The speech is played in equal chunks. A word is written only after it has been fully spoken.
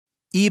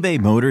eBay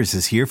Motors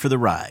is here for the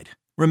ride.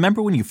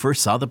 Remember when you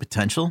first saw the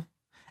potential?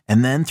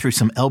 And then through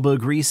some elbow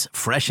grease,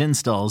 fresh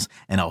installs,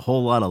 and a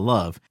whole lot of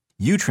love,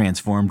 you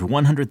transformed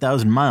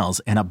 100,000 miles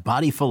and a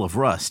body full of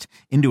rust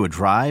into a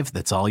drive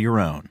that's all your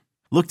own.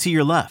 Look to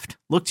your left.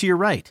 Look to your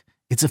right.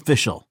 It's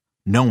official.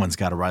 No one's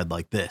got a ride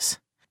like this.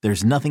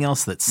 There's nothing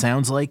else that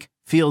sounds like,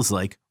 feels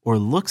like, or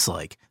looks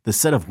like the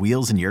set of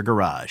wheels in your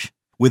garage.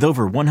 With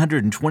over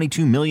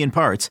 122 million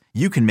parts,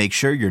 you can make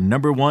sure your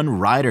number one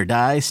ride or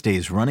die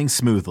stays running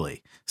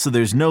smoothly. So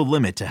there's no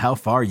limit to how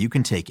far you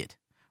can take it.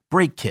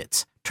 Brake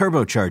kits,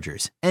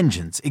 turbochargers,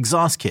 engines,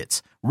 exhaust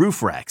kits,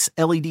 roof racks,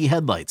 LED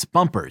headlights,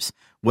 bumpers,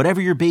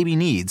 whatever your baby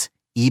needs,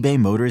 eBay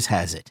Motors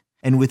has it.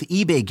 And with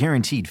eBay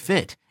Guaranteed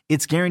Fit,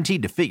 it's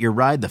guaranteed to fit your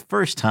ride the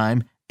first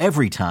time,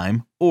 every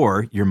time,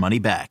 or your money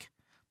back.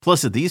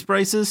 Plus at these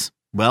prices,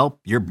 well,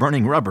 you're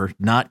burning rubber,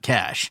 not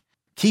cash.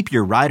 Keep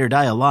your ride or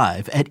die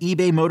alive at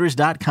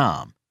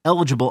ebaymotors.com.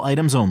 Eligible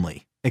items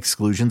only.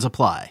 Exclusions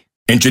apply.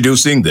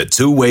 Introducing the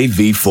Two-Way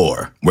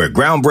V4, where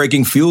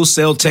groundbreaking fuel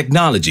cell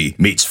technology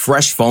meets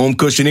fresh foam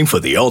cushioning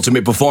for the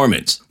ultimate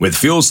performance. With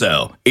fuel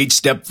cell, each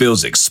step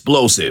feels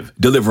explosive,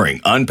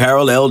 delivering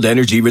unparalleled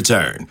energy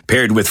return.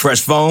 Paired with fresh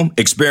foam,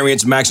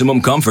 experience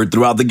maximum comfort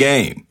throughout the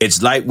game.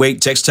 Its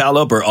lightweight textile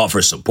upper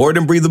offers support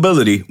and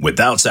breathability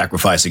without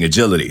sacrificing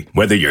agility.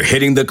 Whether you're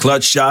hitting the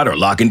clutch shot or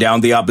locking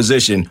down the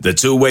opposition, the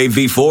Two-Way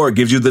V4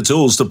 gives you the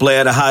tools to play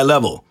at a high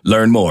level.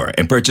 Learn more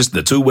and purchase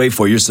the Two-Way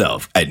for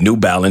yourself at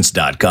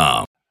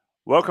newbalance.com.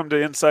 Welcome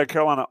to Inside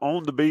Carolina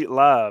On the Beat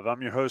Live.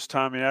 I'm your host,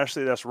 Tommy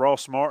Ashley. That's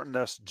Ross Martin.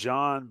 That's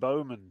John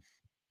Bowman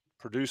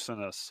producing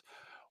us.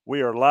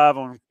 We are live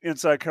on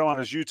Inside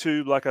Carolina's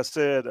YouTube. Like I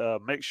said,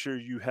 make sure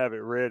you have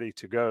it ready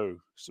to go.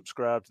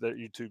 Subscribe to that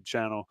YouTube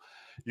channel.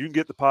 You can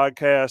get the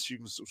podcast. You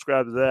can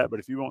subscribe to that.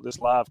 But if you want this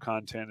live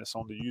content, it's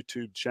on the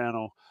YouTube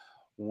channel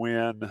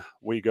when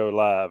we go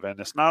live. And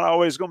it's not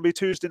always going to be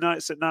Tuesday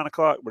nights at 9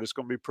 o'clock, but it's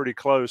going to be pretty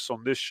close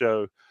on this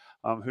show.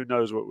 Who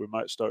knows what we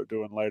might start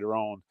doing later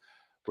on.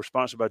 We're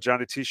sponsored by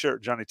Johnny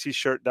T-Shirt,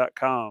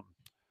 JohnnyT-Shirt.com.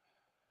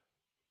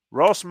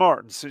 Ross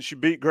Martin, since you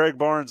beat Greg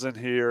Barnes in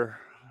here,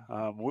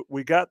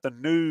 we got the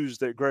news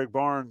that Greg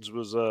Barnes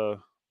was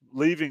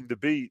leaving the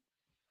beat,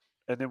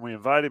 and then we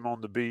invite him on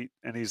the beat,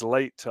 and he's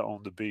late to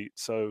on the beat.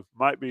 So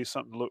might be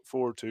something to look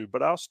forward to.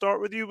 But I'll start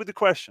with you with the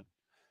question.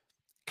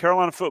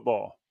 Carolina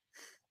football,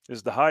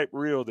 is the hype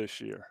real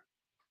this year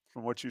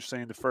from what you've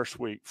seen the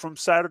first week, from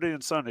Saturday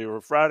and Sunday or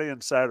Friday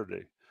and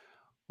Saturday?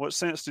 What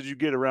sense did you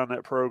get around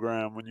that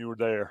program when you were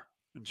there?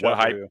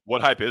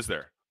 What hype is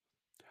there?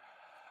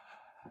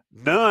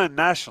 None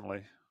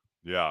nationally.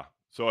 Yeah.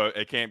 So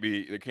it can't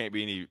be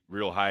any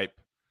real hype.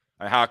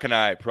 How can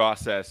I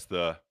process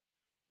the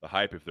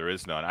hype if there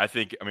is none? I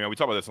mean, we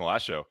talked about this in the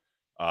last show.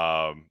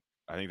 I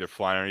think they're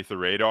flying underneath the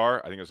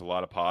radar. I think there's a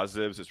lot of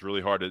positives. It's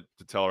really hard to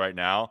tell right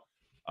now.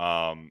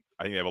 I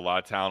think they have a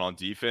lot of talent on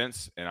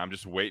defense, and I'm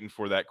just waiting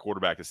for that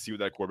quarterback to see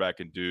what that quarterback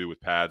can do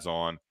with pads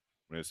on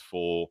when it's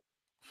full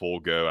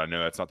go. I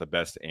know that's not the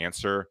best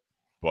answer,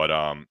 but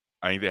I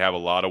think they have a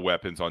lot of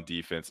weapons on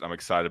defense. I'm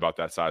excited about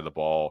that side of the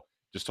ball.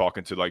 Just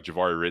talking to like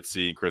Javari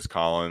Ritzy and Chris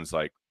Collins,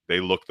 like they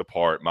look the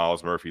part.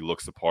 Miles Murphy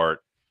looks the part,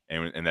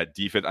 and that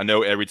defense. I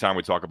know every time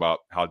we talk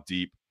about how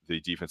deep the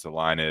defensive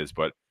line is,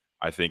 but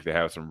I think they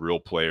have some real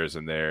players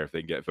in there. If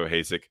they can get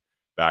Vohasek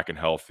back and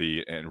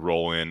healthy and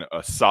roll in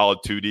a solid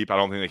 2 deep, I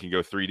don't think they can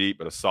go 3 deep,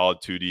 but a solid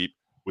 2 deep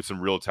with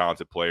some real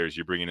talented players.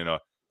 You're bringing in a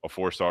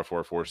 4-star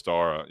for a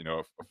 4-star, a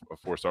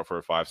 4-star for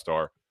a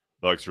 5-star.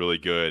 That looks really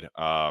good.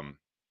 And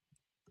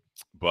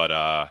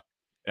I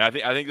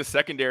think the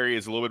secondary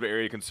is a little bit of an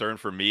area of concern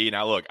for me.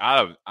 Now, look,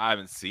 I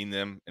haven't seen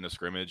them in a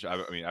scrimmage. I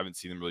haven't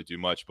seen them really do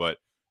much, but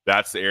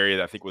that's the area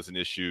that I think was an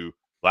issue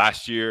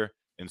last year.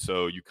 And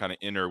so you kind of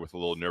enter with a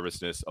little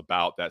nervousness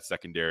about that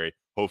secondary.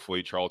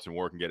 Hopefully Charlton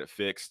Ward can get it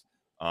fixed.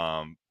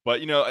 But,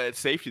 at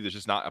safety, there's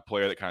just not a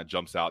player that kind of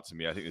jumps out to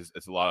me. I think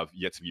it's a lot of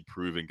yet to be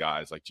proven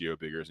guys like Gio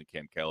Biggers and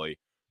Cam Kelly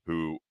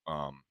who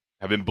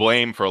have been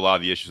blamed for a lot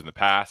of the issues in the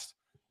past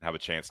and have a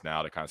chance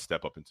now to kind of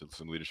step up into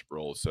some leadership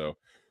roles. So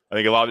I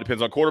think a lot of it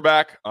depends on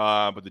quarterback,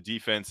 but the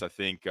defense, I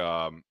think,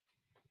 can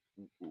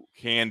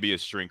be a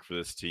strength for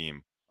this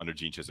team under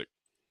Gene Chizik.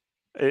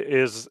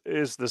 Is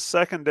the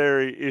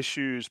secondary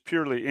issues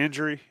purely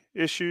injury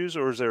issues,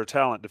 or is there a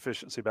talent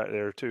deficiency back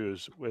there too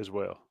as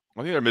well?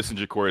 I think they're missing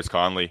Jacorius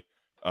Conley.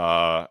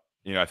 I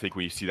think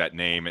when you see that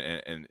name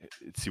and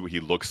see what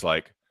he looks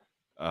like,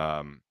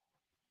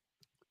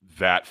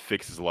 that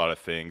fixes a lot of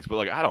things.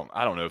 But I don't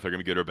know if they're going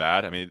to be good or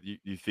bad. I mean,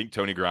 you think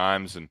Tony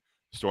Grimes and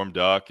Storm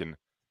Duck and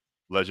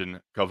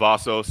legend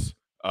Cavazos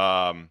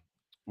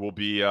will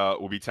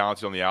be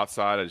talented on the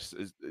outside.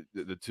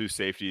 The two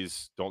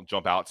safeties don't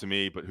jump out to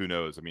me, but who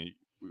knows? I mean,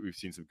 we've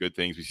seen some good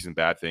things, we've seen some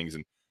bad things,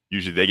 and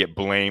usually they get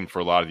blamed for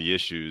a lot of the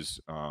issues.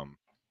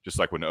 Just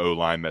like when the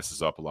O-line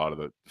messes up, a lot of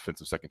the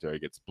defensive secondary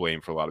gets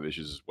blamed for a lot of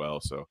issues as well.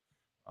 So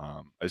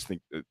I just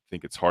think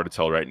it's hard to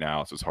tell right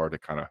now. So it's hard to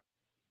kind of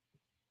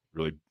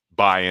really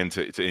buy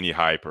into any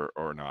hype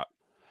or not.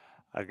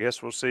 I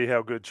guess we'll see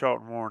how good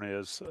Charlton Warren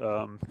is.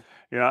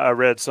 I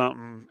read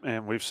something,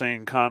 and we've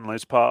seen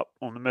Conley's pop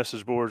on the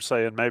message board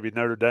saying maybe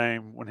Notre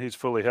Dame when he's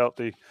fully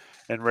healthy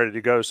and ready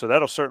to go. So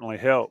that'll certainly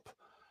help.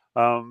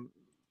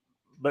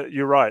 But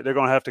you're right; they're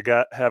going to have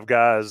to have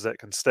guys that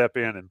can step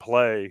in and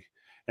play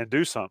and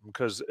do something.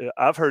 Because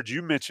I've heard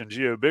you mention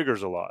Gio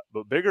Biggers a lot,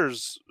 but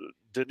Biggers,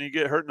 didn't he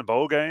get hurt in the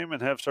bowl game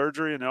and have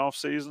surgery in the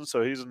offseason?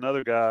 So he's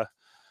another guy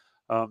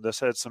that's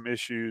had some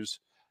issues.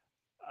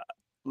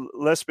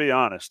 Let's be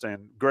honest,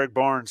 and Greg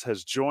Barnes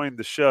has joined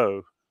the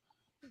show.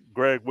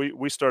 Greg,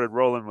 we started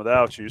rolling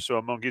without you, so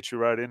I'm going to get you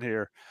right in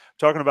here.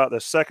 Talking about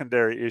the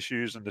secondary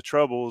issues and the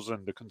troubles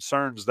and the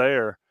concerns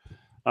there.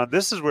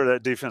 This is where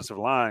that defensive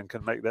line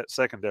can make that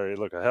secondary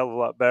look a hell of a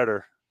lot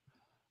better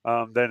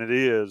than it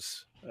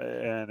is,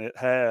 and it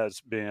has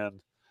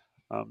been.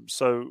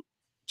 So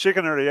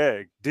chicken or the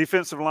egg,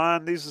 defensive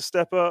line needs to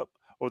step up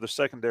or the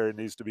secondary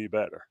needs to be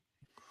better?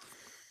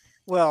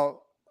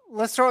 Well,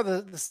 let's start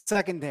with the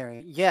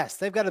secondary. Yes,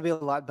 they've got to be a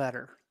lot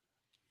better.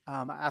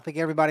 I think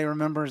everybody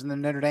remembers in the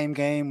Notre Dame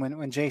game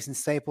when Jason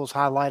Staples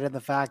highlighted the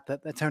fact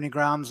that Tony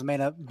Grimes made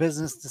a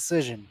business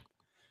decision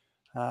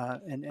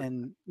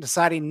and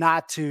deciding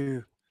not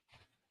to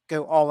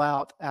go all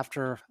out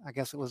after, I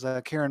guess it was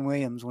Kieran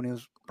Williams when he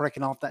was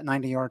breaking off that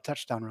 90-yard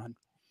touchdown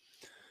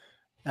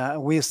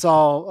run. We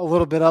saw a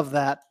little bit of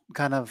that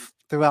kind of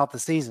throughout the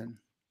season.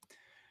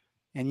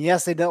 And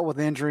yes, they dealt with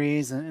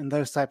injuries and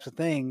those types of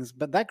things,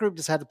 but that group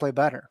just had to play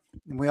better.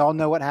 And we all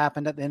know what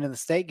happened at the end of the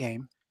state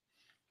game.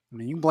 I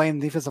mean, you can blame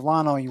the defensive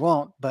line all you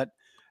want, but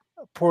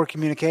poor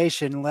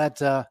communication led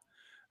to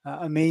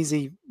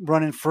Amazi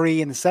running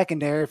free in the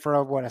secondary for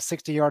a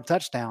 60-yard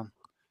touchdown.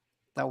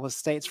 That was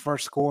State's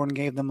first score and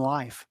gave them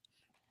life.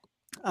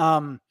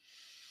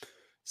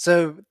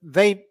 So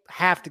they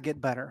have to get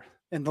better.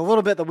 And the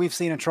little bit that we've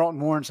seen in Charlton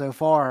Warren so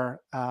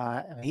far,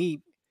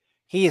 he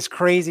is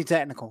crazy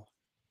technical.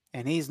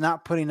 And he's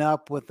not putting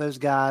up with those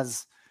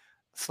guys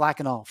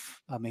slacking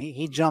off. I mean,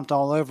 he jumped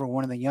all over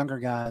one of the younger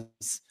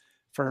guys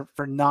for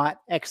not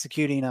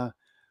executing a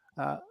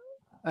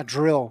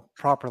drill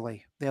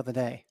properly the other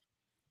day.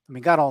 I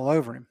mean, got all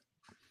over him,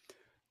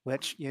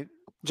 which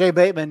Jay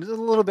Bateman is a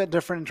little bit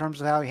different in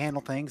terms of how he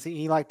handled things.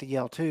 He liked to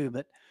yell too,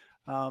 but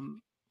I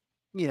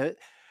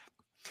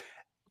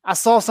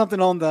saw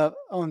something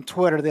on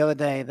Twitter the other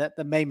day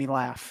that made me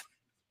laugh.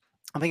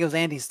 I think it was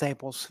Andy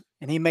Staples,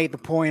 and he made the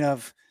point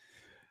of,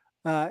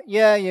 all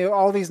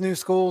these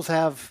schools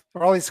have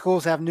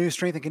new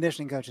strength and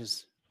conditioning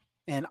coaches.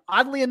 And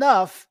oddly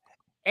enough,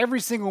 every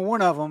single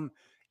one of them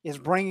is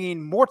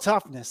bringing more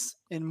toughness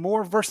and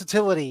more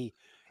versatility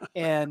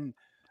and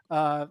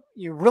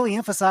you're really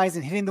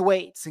emphasizing hitting the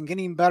weights and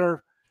getting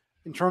better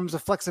in terms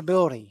of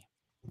flexibility.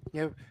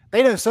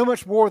 They know so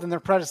much more than their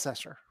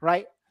predecessor,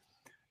 right?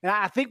 And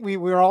I think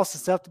we're all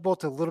susceptible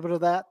to a little bit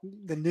of that,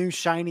 the new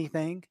shiny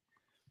thing.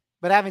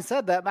 But having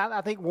said that,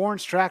 I think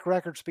Warren's track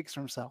record speaks for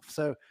himself.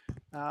 So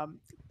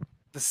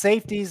the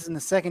safeties and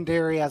the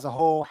secondary as a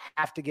whole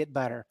have to get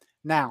better.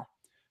 Now,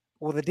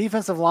 will the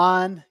defensive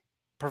line,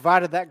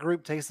 provided that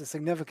group takes a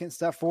significant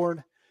step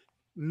forward,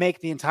 make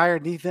the entire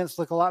defense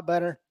look a lot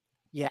better?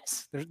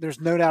 Yes, there's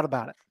no doubt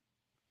about it.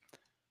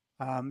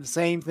 The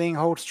same thing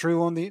holds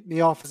true on the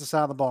offensive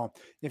side of the ball.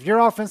 If your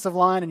offensive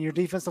line and your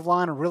defensive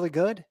line are really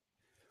good,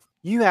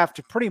 you have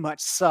to pretty much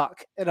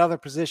suck at other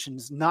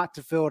positions not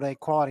to field a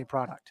quality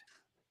product.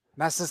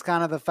 That's just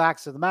kind of the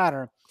facts of the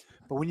matter.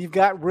 But when you've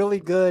got really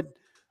good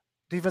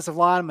defensive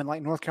linemen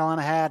like North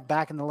Carolina had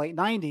back in the late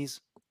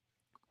 90s,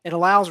 it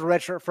allows a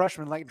redshirt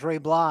freshman like Dre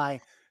Bly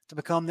to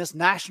become this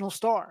national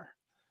star.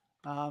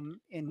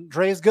 And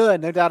Dre is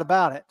good, no doubt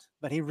about it.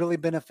 But he really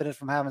benefited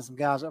from having some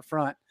guys up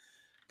front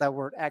that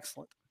were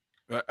excellent.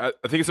 I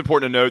think it's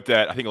important to note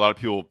that I think a lot of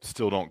people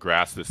still don't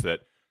grasp this,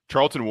 that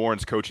Charlton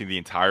Warren's coaching the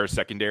entire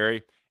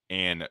secondary,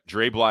 and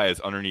Dre Bly is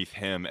underneath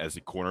him as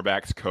the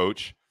cornerbacks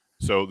coach.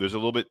 So there's a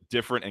little bit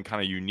different and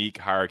kind of unique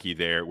hierarchy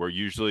there, where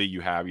usually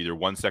you have either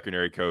one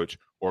secondary coach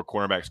or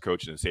cornerbacks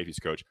coach and a safeties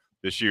coach.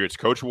 This year, it's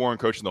Coach Warren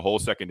coaching the whole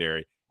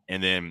secondary,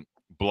 and then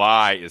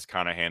Bly is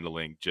kind of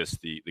handling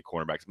just the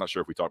cornerbacks. I'm not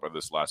sure if we talked about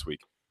this last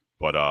week,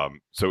 but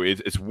so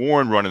it's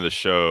Warren running the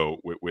show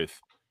with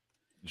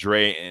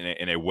Dre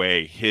in a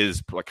way,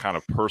 his kind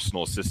of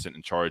personal assistant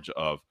in charge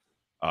of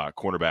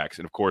cornerbacks.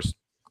 And of course,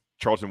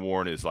 Charlton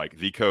Warren is like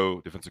the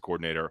co-defensive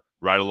coordinator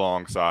right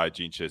alongside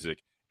Gene Chizik,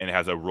 and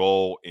has a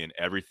role in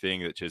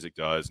everything that Chizik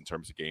does in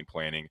terms of game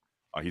planning.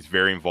 He's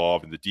very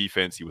involved in the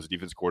defense. He was a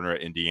defense coordinator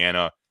at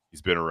Indiana.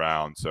 He's been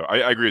around. So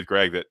I agree with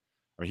Greg that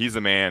he's the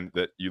man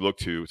that you look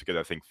to get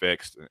that thing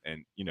fixed.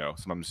 And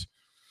sometimes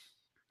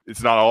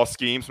it's not all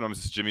schemes. Sometimes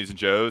it's Jimmy's and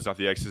Joe's, not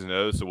the X's and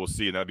O's. So we'll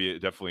see. And that'd be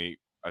definitely,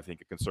 I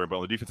think, a concern. But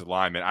on the defensive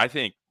line, man, I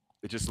think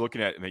just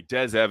looking at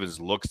Des Evans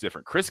looks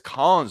different. Chris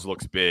Collins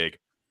looks big.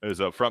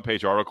 There's a front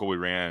page article we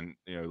ran,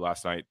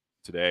 last night,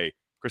 today.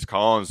 Chris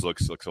Collins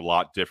looks a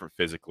lot different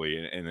physically,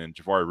 and then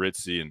Jahvaree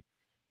Ritzie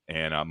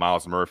and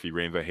Miles Murphy,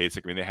 Rainbow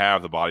Hasek. I mean, they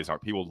have the bodies.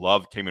 People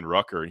love Kamen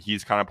Rucker, and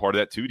he's kind of part of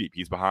that two deep.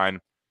 He's behind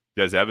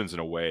Des Evans in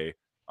a way.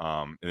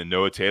 And then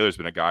Noah Taylor's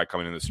been a guy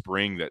coming in the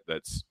spring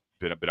that's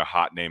been a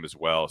hot name as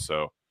well.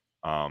 So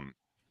I'm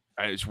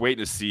just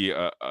waiting to see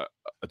a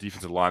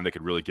defensive line that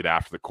could really get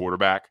after the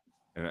quarterback.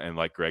 And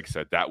like Greg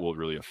said, that will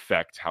really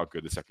affect how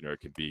good the secondary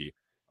can be.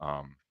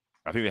 I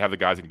think they have the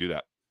guys that can do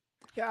that.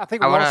 Yeah, I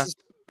think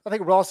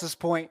Ross's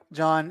point,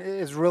 John,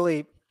 is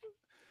really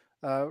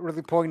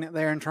poignant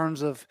there in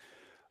terms of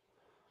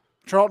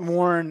Charlton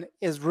Warren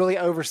is really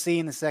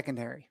overseeing the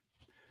secondary.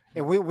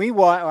 And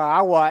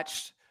I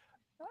watched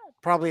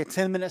probably a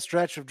 10-minute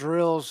stretch of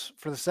drills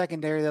for the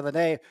secondary the other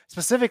day,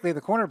 specifically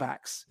the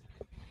cornerbacks.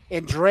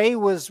 And Dre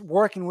was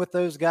working with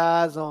those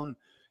guys on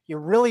you're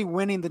really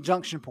winning the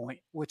junction point,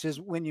 which is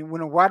when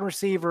a wide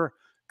receiver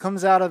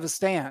comes out of his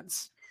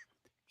stance,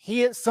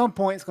 he at some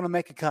point is going to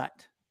make a cut.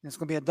 It's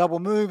going to be a double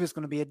move. It's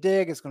going to be a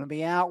dig. It's going to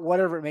be out,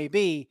 whatever it may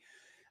be.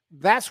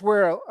 That's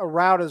where a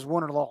route is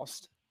won or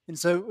lost. And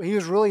so he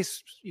was really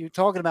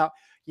talking about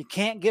you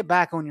can't get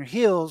back on your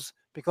heels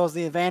because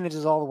the advantage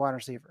is all the wide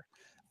receiver.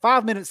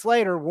 5 minutes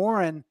later,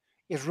 Warren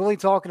is really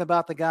talking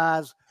about the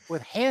guys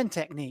with hand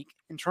technique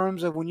in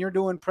terms of when you're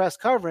doing press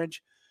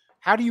coverage,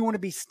 how do you want to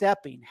be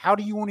stepping? How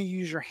do you want to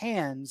use your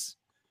hands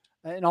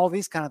and all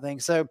these kind of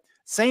things? So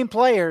same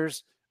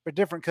players, but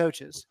different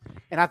coaches.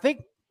 And I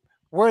think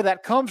where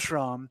that comes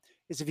from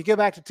is if you go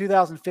back to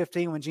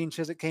 2015 when Gene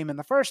Chizik came in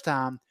the first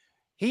time,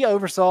 he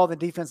oversaw the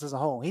defense as a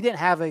whole. He didn't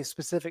have a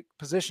specific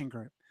position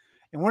group.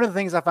 And one of the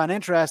things I find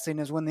interesting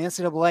is when the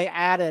NCAA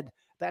added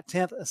that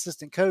 10th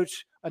assistant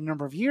coach a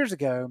number of years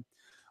ago,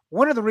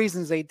 one of the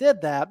reasons they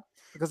did that,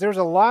 because there was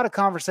a lot of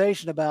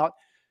conversation about,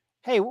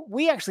 hey,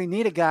 we actually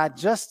need a guy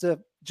just to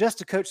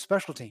coach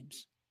special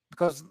teams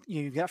because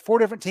you've got 4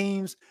 different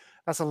teams.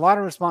 That's a lot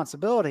of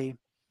responsibility.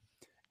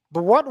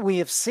 But what we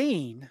have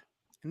seen,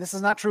 and this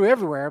is not true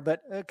everywhere,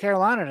 but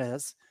Carolina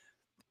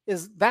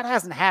is that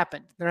hasn't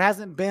happened. There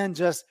hasn't been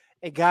just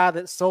a guy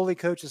that solely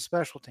coaches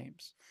special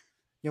teams.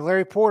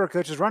 Larry Porter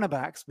coaches running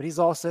backs, but he's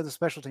also the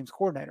special teams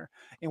coordinator.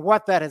 And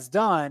what that has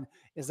done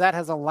is that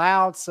has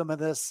allowed some of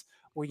this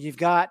where you've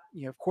got,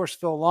 of course,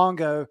 Phil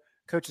Longo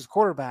coaches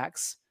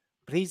quarterbacks,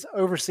 but he's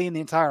overseeing the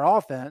entire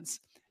offense.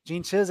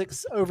 Gene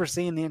Chizik's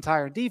overseeing the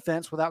entire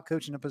defense without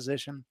coaching a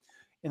position.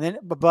 And then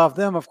above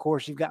them, of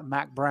course, you've got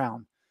Mack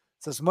Brown.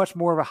 So it's much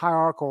more of a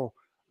hierarchical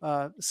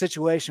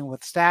situation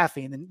with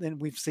staffing than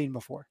we've seen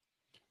before.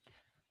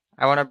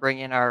 I want to bring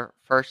in our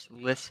first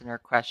listener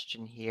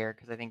question here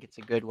because I think it's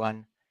a good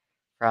one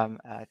from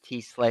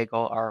T.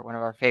 Slagle, one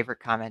of our favorite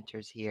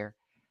commenters here.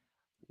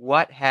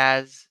 What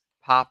has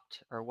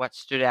popped or what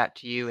stood out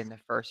to you in the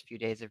first few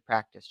days of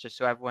practice? Just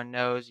so everyone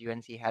knows,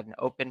 UNC had an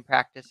open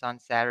practice on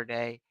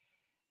Saturday,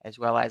 as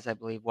well as, I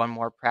believe, one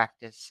more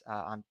practice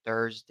on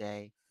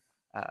Thursday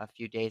a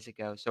few days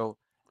ago. So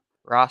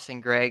Ross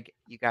and Greg,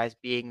 you guys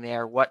being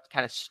there, what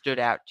kind of stood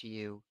out to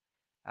you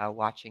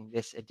watching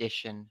this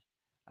edition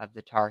of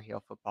the Tar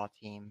Heel football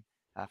team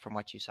from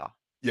what you saw?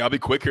 Yeah, I'll be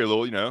quick here, a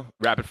little,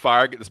 rapid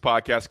fire, get this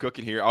podcast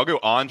cooking here. I'll go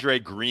Andre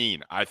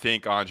Green. I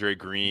think Andre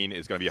Green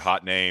is going to be a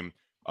hot name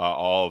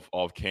all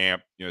of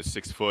camp.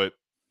 6'2",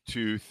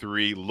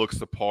 3, looks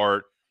the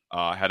part.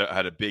 Had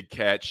a big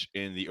catch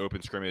in the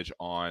open scrimmage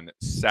on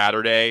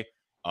Saturday.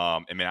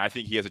 I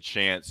think he has a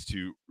chance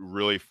to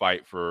really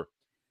fight for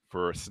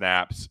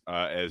snaps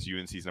as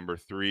UNC's number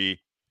 3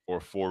 or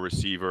 4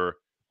 receiver.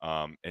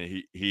 And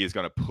he is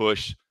going to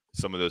push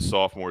some of those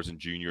sophomores and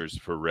juniors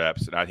for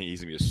reps. And I think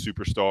he's going to be a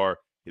superstar.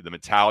 The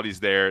mentality's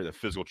there. The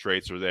physical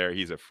traits are there.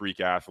 He's a freak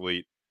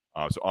athlete.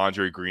 So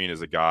Andre Green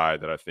is a guy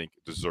that I think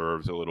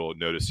deserves a little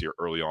notice here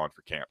early on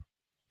for camp.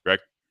 Greg?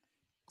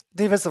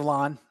 Defensive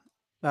line.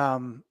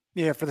 For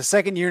the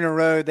second year in a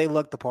row, they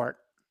looked the part.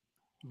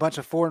 A bunch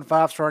of 4- and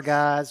 5-star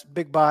guys,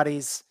 big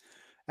bodies.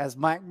 As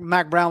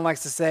Mack Brown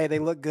likes to say, they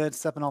look good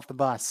stepping off the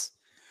bus.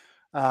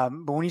 But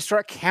when you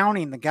start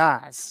counting the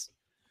guys,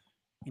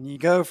 and you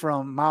go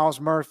from Miles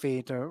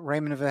Murphy to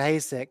Raymond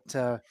Vahasek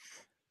to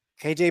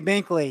KJ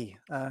Binkley,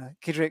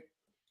 Kedrick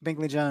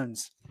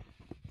Binkley-Jones,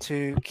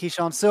 to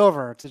Keyshawn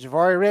Silver, to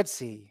Jahvaree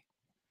Ritzie,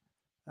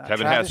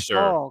 Kevin Travis Hester.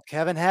 Shaw,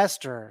 Kevin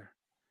Hester.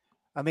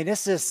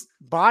 It's just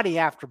body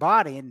after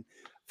body. And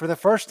for the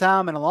first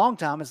time in a long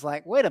time, it's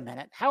like, wait a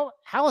minute,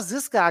 how is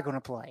this guy going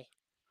to play?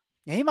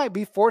 He might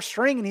be 4th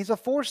string and he's a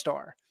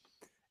 4-star.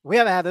 We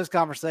haven't had those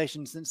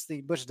conversations since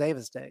the Butch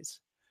Davis days.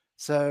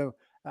 So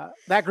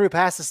that group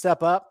has to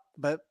step up,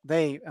 but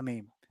they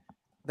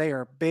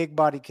are big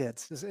body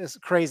kids. It's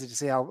crazy to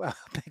see how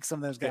big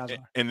some of those guys are.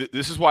 And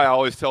this is why I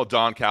always tell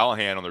Don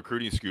Callahan on the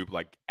recruiting scoop,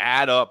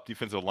 add up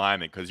defensive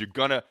linemen, because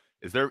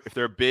if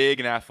they're big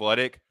and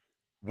athletic,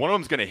 one of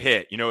them's going to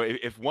hit.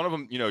 If one of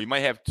them, you might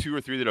have 2 or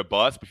 3 that are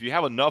bust, but if you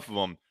have enough of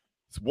them,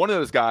 one of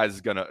those guys is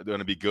going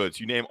to be good.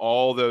 So you name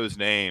all those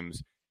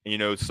names,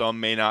 and, some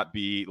may not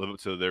live up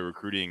to their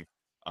recruiting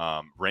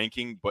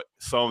ranking, but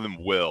some of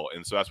them will.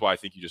 And so that's why I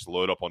think you just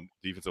load up on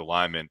defensive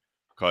linemen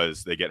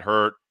because they get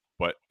hurt,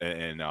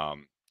 and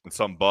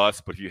some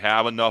bust. But if you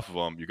have enough of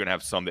them, you're going to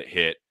have some that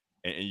hit.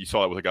 And you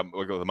saw it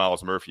with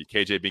Miles Murphy.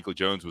 KJ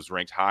Binkley-Jones was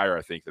ranked higher,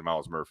 I think, than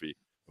Miles Murphy.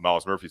 But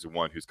Miles Murphy's the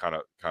one who's kind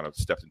of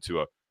stepped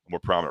into a more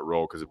prominent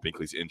role because of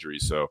Binkley's injury.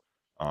 So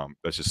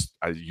that's just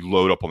you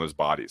load up on those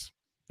bodies.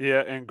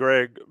 Yeah, and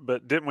Greg,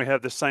 but didn't we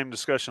have the same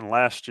discussion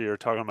last year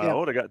talking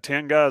about, they got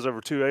 10 guys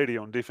over 280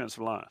 on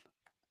defensive line?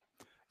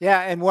 Yeah,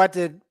 and what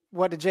did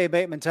Jay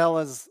Bateman tell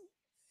us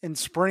in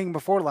spring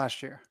before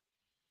last year?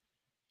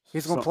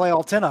 He's going to play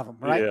all 10 of them,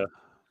 right?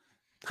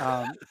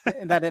 Yeah.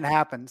 And that didn't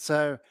happen.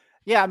 So,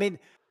 yeah, I mean,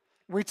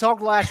 we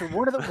talked last year.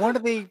 One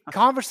of the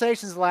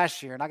conversations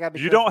last year, and I got to be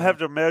You don't have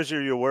to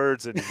measure your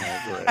words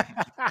anymore, Greg.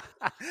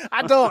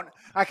 I don't.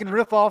 I can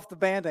rip off the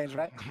Band-Aids,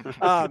 right?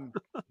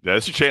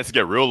 That's your chance to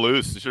get real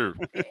loose. Sure.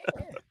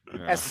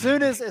 As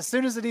soon as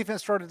the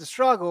defense started to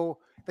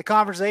struggle, the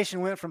conversation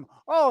went from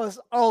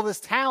all this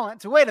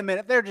talent to wait a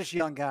minute, they're just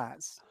young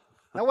guys.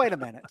 Now wait a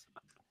minute.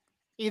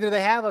 Either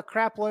they have a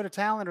crap load of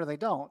talent or they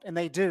don't, and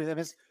they do. There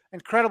was an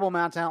incredible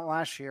amount of talent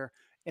last year,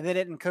 and they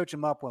didn't coach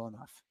them up well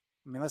enough.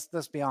 I mean,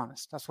 let's be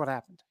honest. That's what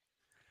happened.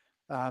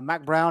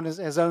 Mack Brown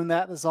has owned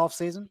that this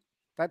offseason.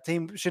 That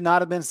team should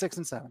not have been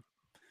 6-7.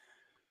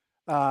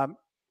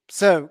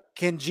 So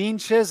can Gene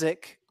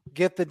Chizik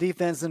get the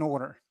defense in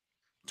order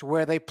to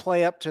where they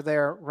play up to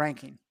their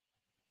ranking?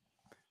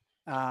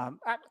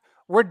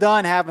 We're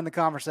done having the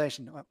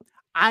conversation.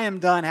 I am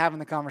done having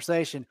the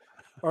conversation.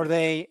 Are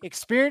they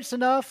experienced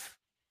enough,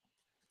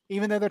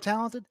 even though they're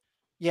talented?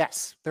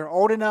 Yes. They're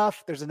old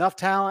enough. There's enough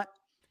talent.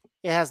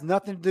 It has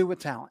nothing to do with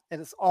talent.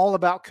 And it's all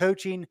about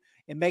coaching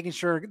and making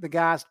sure the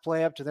guys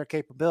play up to their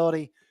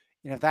capability.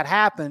 If that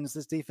happens,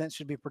 this defense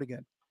should be pretty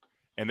good.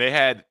 And they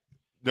had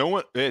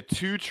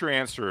two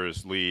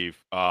transfers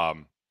leave.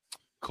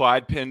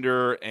 Clyde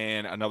Pinder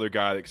and another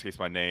guy that escapes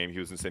my name. He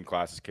was in the same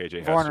class as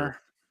KJ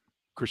Hester.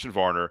 Christian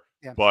Varner.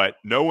 Yeah. But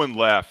no one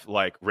left.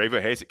 Like Ray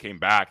Vohasek came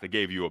back. They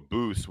gave you a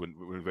boost when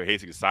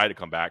Vohasek decided to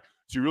come back.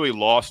 So you really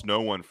lost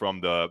no one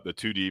from the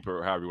two deep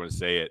or however you want to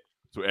say it.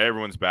 So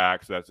everyone's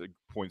back. So that's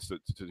points to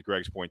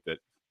Greg's point that,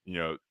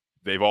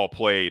 they've all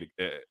played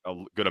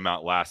a good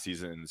amount last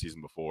season and the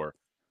season before.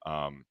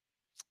 I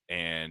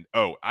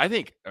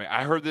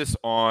heard this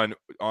on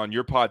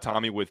your pod,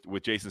 Tommy,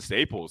 with Jason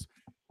Staples.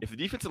 If the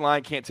defensive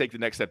line can't take the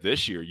next step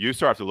this year, you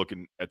start to look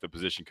at the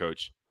position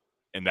coach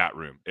in that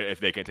room. If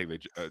they can't take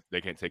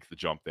the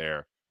jump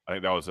there, I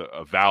think that was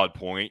a valid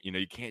point.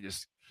 You can't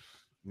just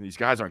these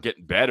guys aren't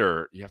getting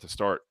better. You have to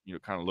start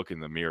kind of looking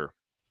in the mirror.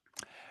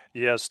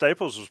 Yeah,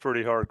 Staples was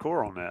pretty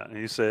hardcore on that.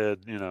 He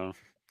said,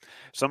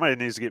 somebody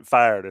needs to get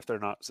fired if they're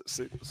not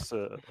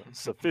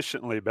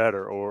sufficiently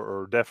better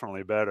or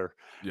definitely better.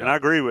 Yeah. And I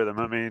agree with him.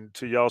 I mean,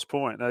 to y'all's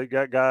point, they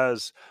got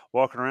guys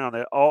walking around,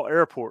 they're all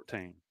airport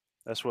team.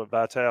 That's what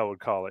Vitale would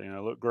call it.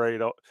 Look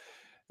great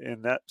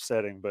in that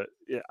setting. But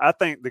yeah, I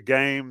think the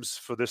games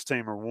for this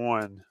team are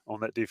won on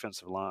that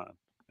defensive line.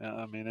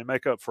 I mean, they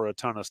make up for a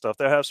ton of stuff.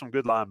 They have some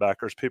good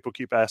linebackers. People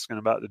keep asking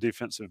about the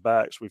defensive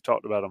backs. We've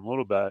talked about them a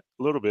little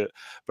bit.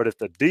 But if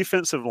the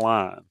defensive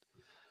line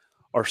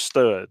are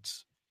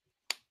studs,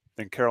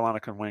 then Carolina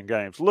can win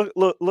games.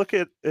 Look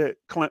at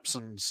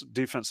Clemson's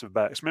defensive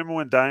backs. Remember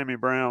when Diami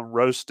Brown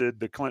roasted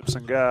the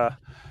Clemson guy?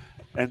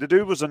 And the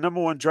dude was a number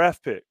 1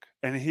 draft pick.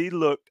 And he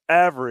looked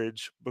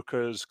average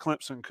because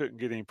Clemson couldn't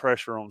get any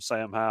pressure on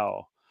Sam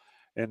Howell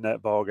in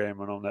that ball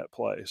game and on that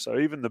play. So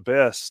even the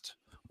best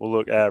will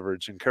look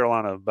average. And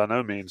Carolina by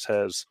no means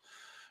has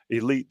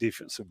elite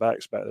defensive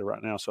backs back there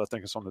right now. So I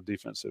think it's on the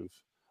defensive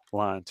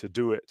line to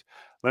do it.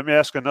 Let me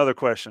ask another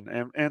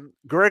question. And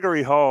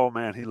Gregory Hall,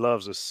 man, he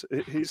loves us.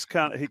 He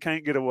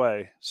can't get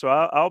away. So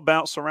I'll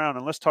bounce around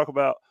and let's talk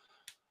about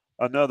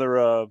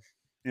another.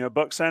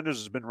 Buck Sanders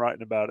has been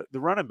writing about it. The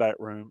running back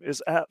room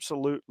is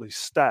absolutely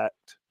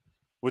stacked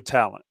with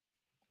talent.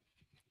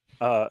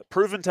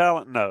 Proven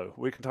talent, no.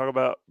 We can talk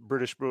about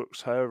British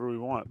Brooks however we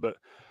want, but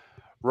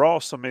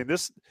Ross, I mean,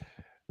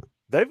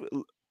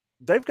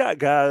 they've got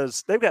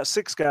guys. They've got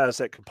 6 guys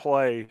that can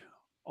play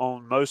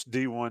on most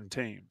D1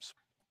 teams.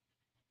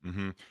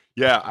 Mm-hmm.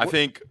 Yeah, I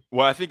think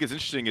what I think is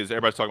interesting is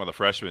everybody's talking about the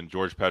freshmen,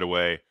 George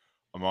Pettaway,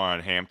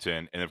 Omarion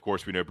Hampton, and of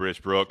course we know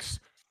British Brooks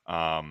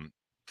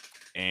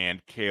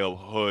and Cale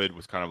Hood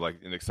was kind of like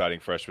an exciting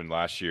freshman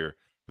last year.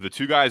 But the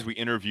 2 guys we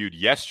interviewed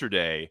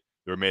yesterday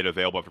that were made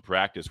available after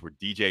practice were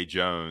DJ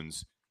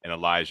Jones and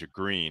Elijah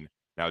Green.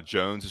 Now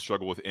Jones has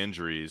struggled with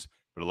injuries,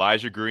 but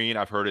Elijah Green,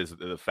 I've heard, is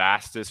the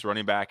fastest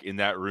running back in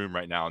that room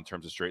right now in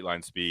terms of straight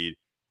line speed.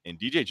 And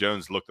DJ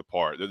Jones looked the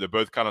part. They're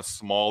both kind of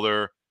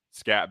smaller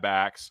scat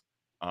backs.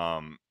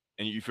 And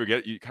you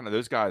forget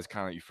those guys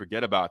you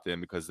forget about them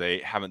because they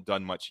haven't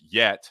done much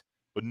yet,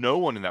 but no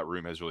one in that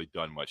room has really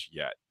done much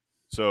yet.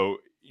 So,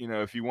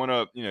 if you want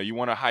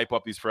to hype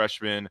up these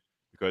freshmen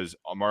because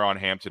Omarion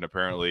Hampton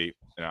apparently,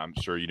 and I'm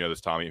sure you know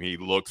this, Tommy, he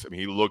looks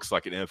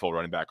like an NFL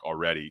running back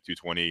already,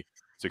 220,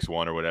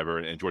 6'1" or whatever.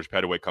 And George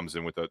Pettaway comes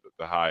in with the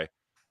high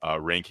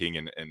ranking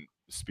and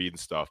speed and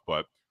stuff.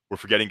 But we're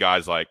forgetting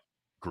guys like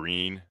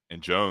Green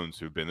and Jones,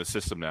 who've been in the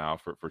system now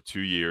for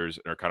 2 years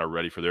and are kind of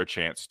ready for their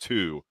chance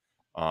too.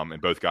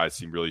 And both guys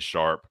seem really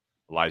sharp.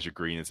 Elijah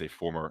Green is a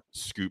former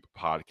Scoop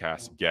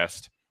podcast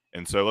guest.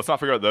 And so let's not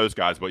forget about those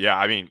guys. But yeah,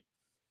 I mean,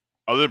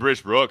 other than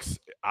British Brooks,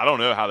 I don't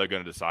know how they're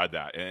going to decide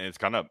that, and it's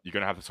kind of you're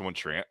going to have to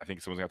I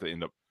think someone's going to have to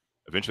end up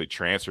eventually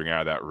transferring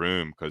out of that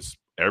room because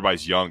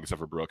everybody's young except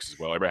for Brooks as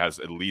well. Everybody has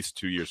at least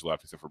 2 years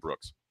left except for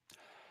Brooks.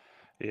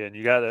 Yeah, and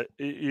you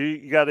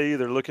gotta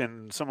either look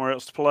in somewhere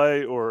else to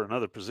play or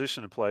another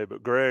position to play.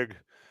 But Greg,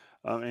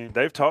 I mean,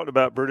 they've talked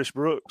about British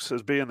Brooks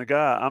as being the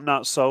guy. I'm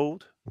not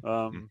sold.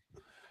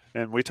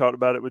 And we talked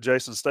about it with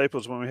Jason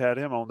Staples when we had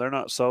him on. They're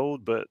not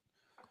sold, but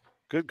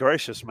good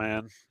gracious,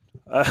 man.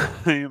 I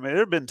mean, there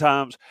have been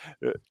times.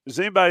 Does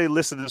anybody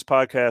listen to this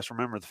podcast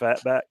remember the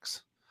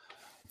Fatbacks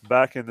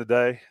back in the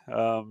day?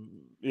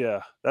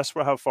 Yeah, that's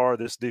how far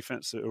this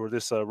defense or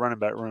this running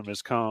back room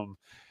has come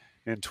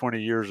in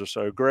 20 years or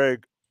so.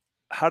 Greg,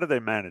 how do they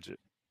manage it?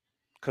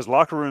 Because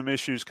locker room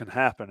issues can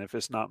happen if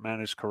it's not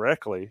managed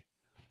correctly.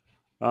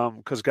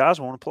 Because guys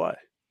want to play.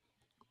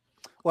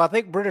 Well, I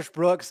think British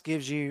Brooks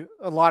gives you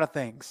a lot of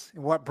things.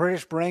 And what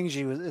British brings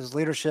you is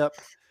leadership.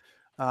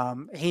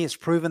 He has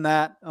proven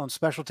that on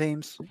special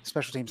teams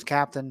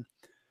captain.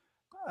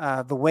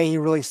 The way he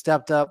really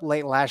stepped up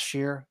late last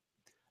year,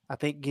 I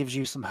think gives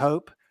you some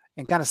hope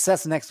and kind of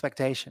sets an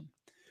expectation.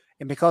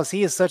 And because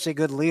he is such a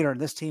good leader,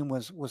 and this team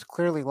was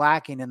clearly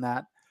lacking in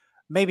that,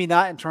 maybe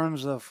not in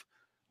terms of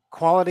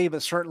quality,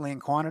 but certainly in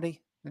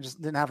quantity. They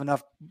just didn't have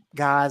enough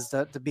guys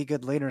to be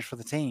good leaders for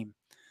the team.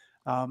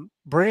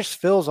 British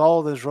fills all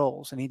of those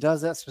roles, and he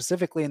does that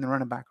specifically in the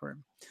running back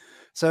room.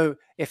 So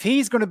if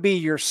he's going to be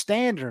your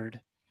standard,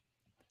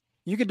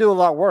 you could do a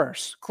lot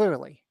worse,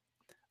 clearly.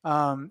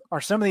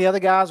 Are some of the other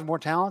guys more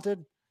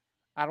talented?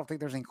 I don't think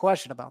there's any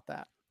question about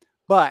that.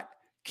 But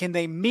can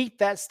they meet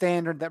that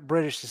standard that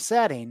British is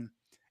setting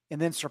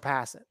and then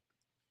surpass it?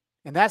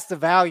 And that's the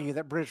value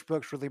that British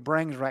Brooks really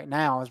brings right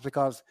now, is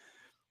because,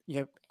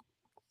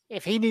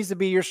 if he needs to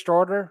be your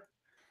starter,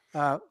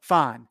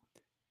 fine.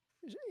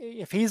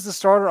 If he's the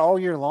starter all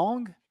year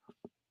long,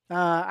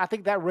 I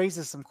think that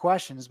raises some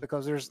questions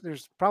because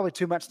there's probably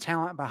too much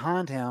talent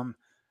behind him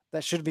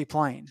that should be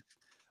playing.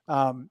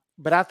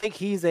 But I think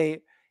he's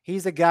a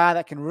guy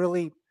that can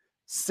really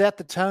set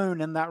the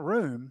tone in that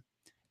room.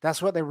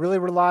 That's what they really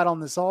relied on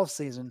this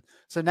offseason.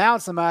 So now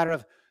it's a matter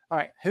of, all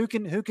right, who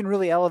can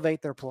really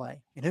elevate their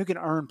play and who can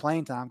earn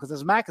playing time? Because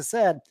as Mac has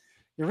said,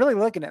 you're really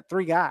looking at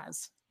 3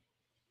 guys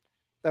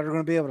that are going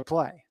to be able to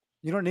play.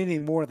 You don't need any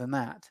more than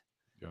that.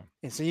 Yeah.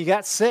 And so you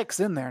got 6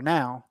 in there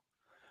now.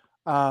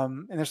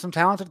 And there's some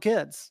talented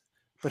kids.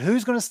 But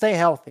who's going to stay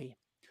healthy?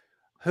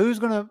 Who's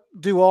going to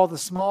do all the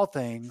small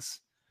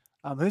things?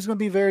 Who's going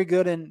to be very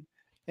good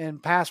in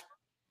pass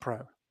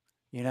pro?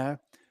 Those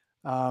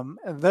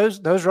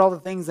are all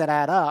the things that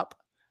add up,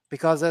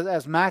 because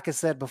as Mac has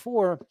said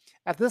before,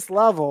 at this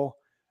level,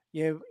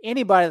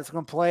 anybody that's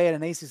going to play at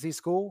an ACC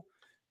school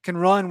can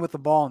run with the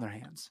ball in their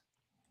hands.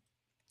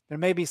 There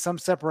may be some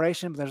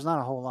separation, but there's not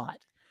a whole lot.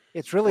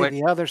 It's really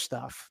the other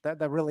stuff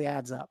that really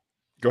adds up.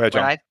 Go ahead,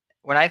 John.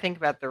 When I think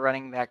about the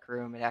running back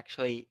room, it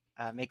actually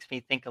makes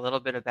me think a little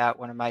bit about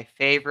one of my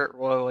favorite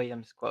Roy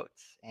Williams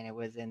quotes, and it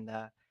was in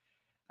the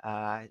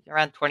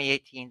around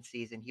 2018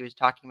 season. He was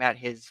talking about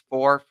his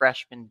 4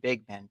 freshman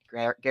big men: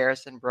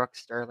 Garrison Brooks,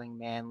 Sterling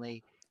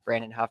Manley,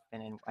 Brandon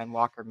Huffman, and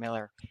Walker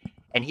Miller.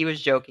 And he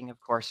was joking, of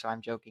course, so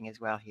I'm joking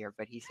as well here.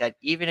 But he said,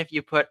 even if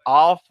you put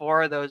all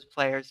 4 of those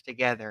players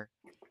together,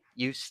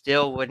 you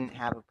still wouldn't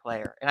have a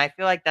player. And I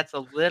feel like that's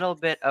a little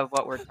bit of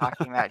what we're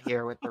talking about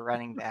here with the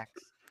running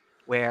backs,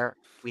 where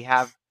we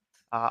have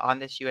on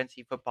this UNC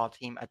football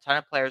team a ton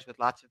of players with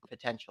lots of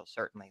potential,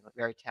 certainly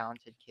very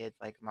talented kids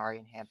like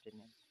Amari Hampton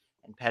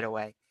and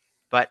Petaway.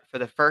 But for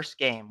the first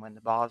game, when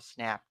the ball is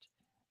snapped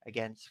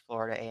against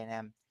Florida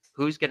A&M,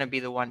 who's going to be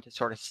the one to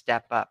sort of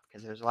step up?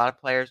 Because there's a lot of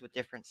players with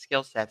different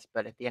skill sets,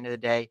 but at the end of the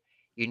day,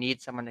 you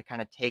need someone to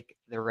kind of take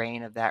the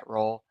reign of that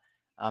role.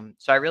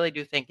 So I really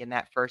do think in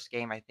that first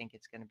game, I think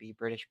it's going to be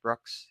British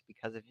Brooks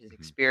because of his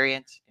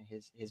experience and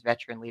his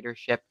veteran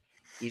leadership.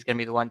 He's going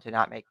to be the one to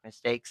not make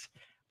mistakes.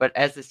 But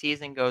as the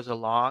season goes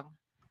along,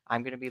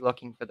 I'm going to be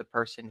looking for the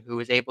person who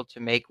is able to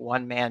make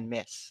one man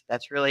miss.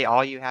 That's really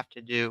all you have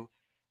to do,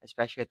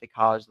 especially at the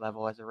college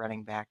level as a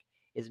running back,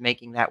 is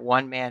making that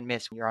one man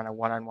miss when you're on a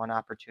one-on-one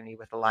opportunity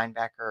with a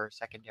linebacker or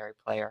secondary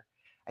player.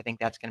 I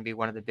think that's going to be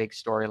one of the big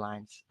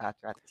storylines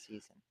throughout the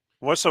season.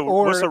 What's a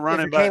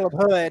running back?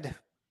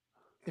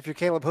 If you're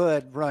Caleb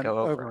Hood, run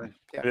over him.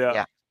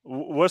 Yeah.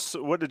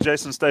 What did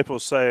Jason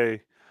Staples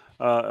say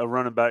a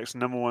running back's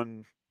number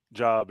one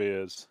job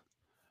is?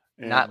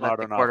 Not let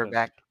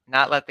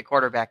the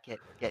quarterback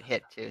get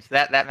hit too. So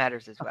that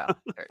matters as well,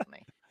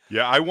 certainly.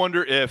 Yeah, I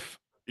wonder if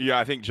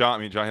I think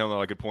John Hill had a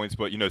lot of good points,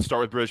 but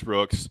start with British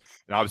Brooks,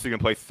 and obviously going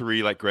to play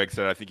 3 like Greg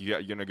said. I think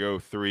you're going to go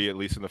 3 at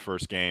least in the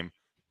first game.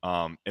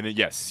 And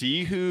then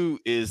see who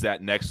is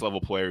that next level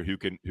player who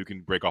can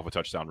break off a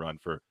touchdown run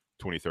for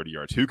 20, 30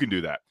 yards. Who can do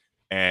that?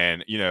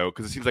 And,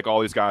 because it seems like all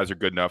these guys are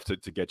good enough to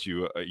get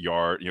you a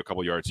yard, a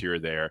couple yards here or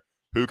there.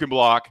 Who can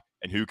block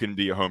and who can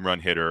be a home run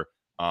hitter?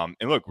 And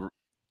look,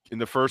 in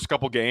the first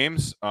couple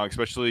games,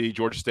 especially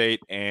Georgia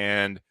State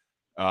and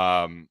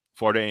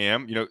Florida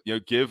A&M,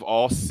 give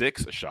all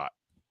 6 a shot.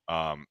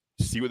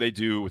 See what they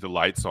do with the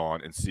lights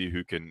on and see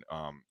who can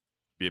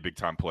be a big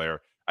time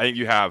player. I think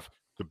you have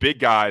the big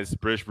guys,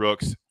 British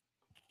Brooks,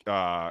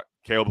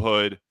 Caleb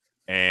Hood,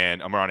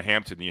 and Amron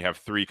Hampton. And you have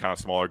 3 kind of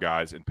smaller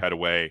guys in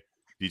Petaway,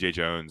 DJ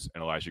Jones,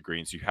 and Elijah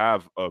Green. So you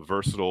have a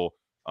versatile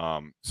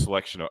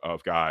selection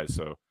of guys.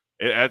 So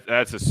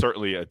that's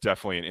certainly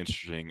definitely an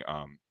interesting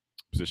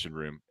position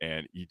room.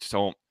 And you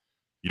don't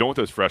want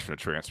those freshmen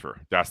to transfer.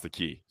 That's the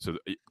key. So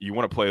you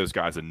want to play those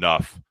guys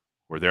enough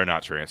where they're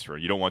not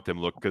transferring. You don't want them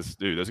to look, because,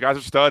 dude, those guys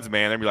are studs,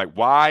 man. They're going to be like,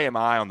 why am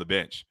I on the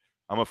bench?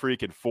 I'm a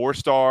freaking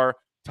 4-star,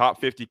 top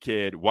 50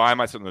 kid. Why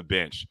am I sitting on the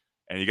bench?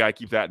 And you got to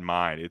keep that in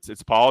mind.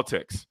 It's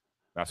politics.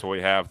 That's why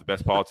we have the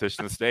best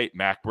politician in the state,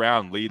 Mac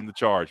Brown, leading the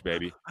charge,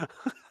 baby.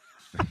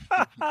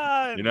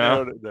 You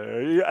know, it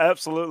there.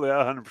 Absolutely,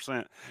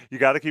 100%. You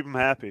got to keep them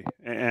happy,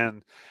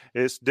 and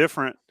it's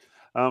different.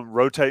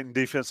 Rotating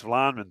defensive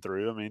linemen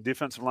through. I mean,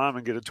 defensive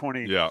linemen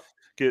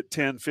get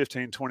 10,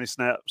 15, 20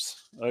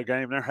 snaps a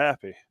game. They're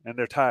happy and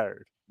they're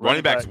tired.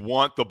 Running backs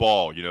want the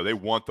ball. They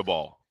want the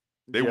ball.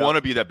 They want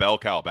to be that bell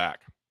cow back.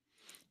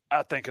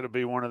 I think it'll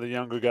be one of the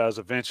younger guys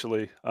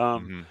eventually.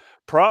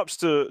 Props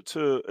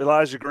to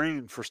Elijah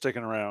Green for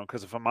sticking around,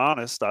 because if I'm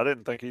honest, I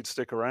didn't think he'd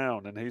stick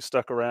around, and he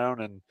stuck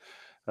around and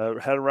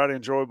had a really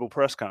enjoyable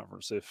press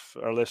conference. If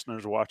our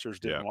listeners, watchers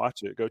didn't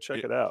watch it, go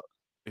check it out.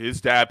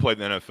 His dad played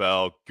in the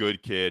NFL.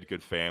 Good kid,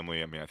 good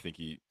family. I mean, I think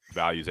he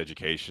values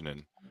education,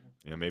 and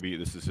maybe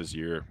this is his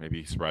year. Maybe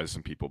he surprises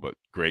some people, but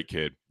great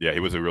kid. Yeah, he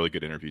was a really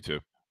good interview too.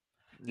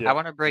 Yeah, I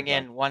want to bring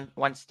in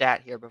one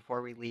stat here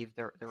before we leave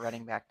the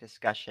running back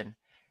discussion.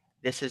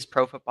 This is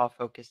Pro Football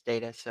Focus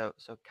data, so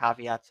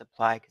caveats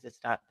apply because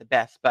it's not the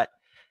best. But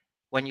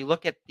when you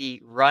look at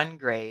the run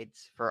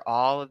grades for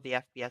all of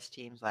the FBS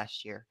teams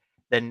last year,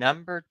 the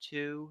number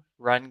 2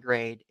 run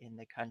grade in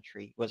the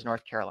country was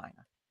North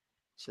Carolina.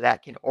 So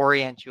that can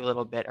orient you a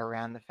little bit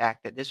around the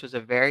fact that this was a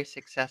very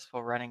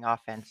successful running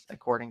offense,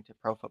 according to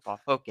Pro Football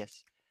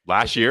Focus.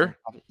 Last year?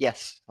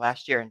 Yes.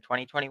 Last year in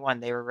 2021,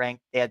 they were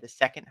ranked, they had the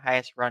 2nd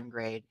highest run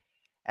grade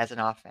as an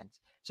offense.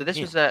 So this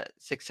was a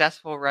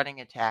successful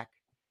running attack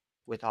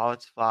with all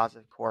its flaws,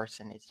 of course,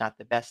 and it's not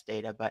the best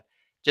data, but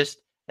just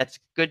that's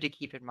good to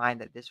keep in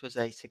mind that this was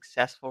a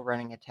successful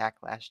running attack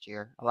last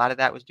year. A lot of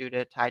that was due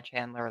to Ty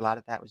Chandler. A lot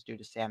of that was due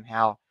to Sam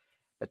Howell.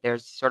 But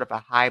there's sort of a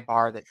high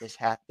bar that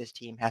this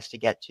team has to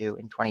get to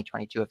in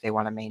 2022 if they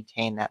want to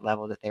maintain that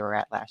level that they were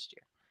at last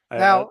year.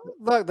 Now,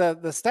 look, the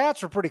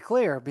stats are pretty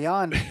clear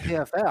beyond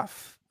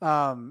PFF.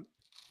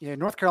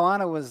 North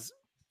Carolina was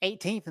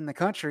 18th in the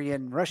country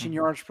in rushing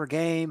yards per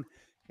game,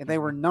 and they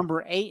were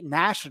number 8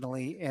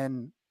 nationally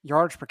in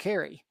yards per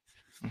carry.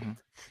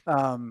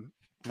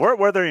 Where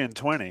were they in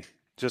 20?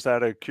 Just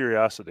out of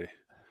curiosity.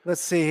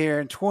 Let's see here.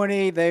 In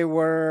 20, they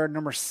were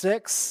number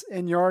 6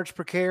 in yards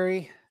per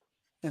carry.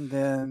 And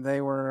then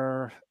they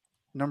were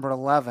number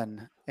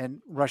 11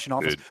 in rushing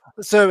offense.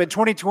 So in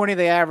 2020,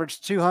 they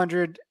averaged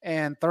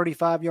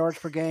 235 yards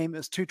per game. It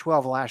was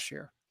 212 last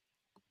year.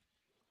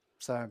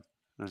 So,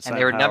 and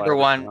they were number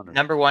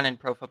one in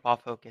Pro Football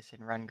Focus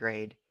in run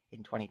grade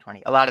in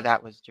 2020. A lot of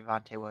that was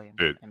Javonte Williams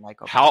and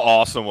Michael. How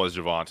awesome was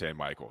Javonte and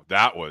Michael?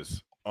 That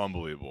was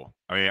unbelievable.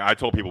 I mean, I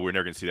told people we're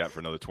never going to see that for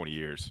another 20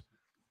 years.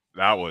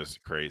 That was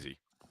crazy.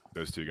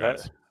 Those two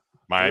guys.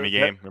 Miami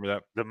game, remember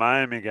that? The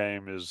Miami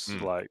game is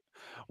like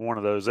one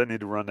of those. They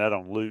need to run that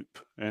on loop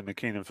in the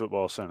Keenan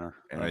Football Center.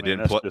 And they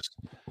didn't play.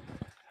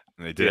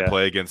 They didn't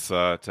play against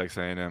Texas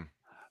A&M.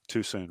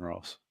 Too soon,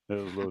 Ross. It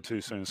was a little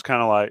too soon. It's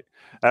kind of like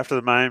after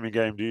the Miami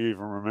game. Do you even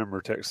remember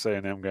Texas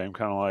A&M game?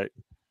 Kind of like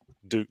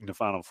Duke in the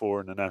Final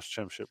Four in the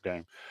national championship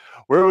game.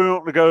 Where we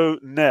want to go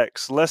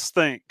next? Let's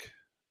think.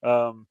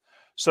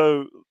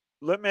 So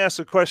let me ask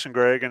a question,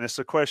 Greg, and it's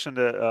a question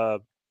that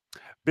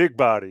Big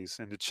Bodies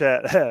in the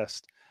chat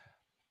asked.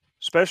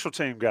 Special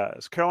team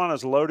guys.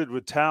 Carolina's loaded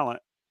with talent.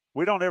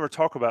 We don't ever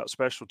talk about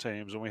special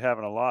teams, and we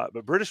haven't a lot.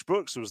 But British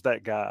Brooks was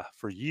that guy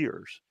for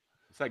years.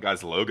 What's that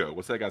guy's logo?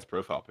 What's that guy's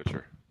profile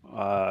picture?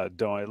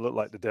 Don't it look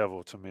like the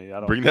devil to me? I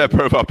don't bring that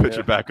profile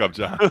picture back up,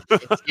 John.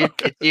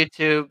 It's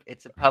YouTube.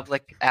 It's a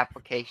public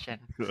application.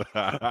 We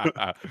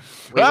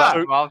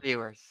welcome all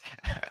viewers.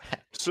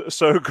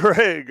 So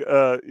Greg,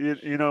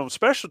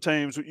 special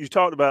teams. You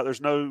talked about there's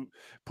no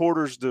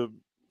Porter's the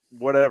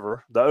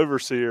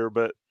overseer,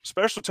 but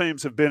special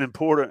teams have been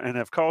important and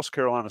have cost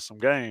Carolina some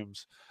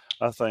games,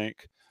 I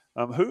think.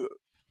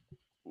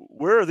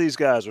 Where are these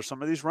guys? Are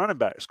some of these running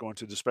backs going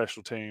to the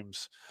special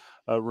teams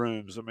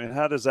rooms? I mean,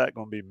 how does that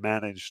going to be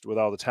managed with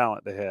all the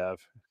talent they have?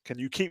 Can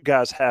you keep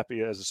guys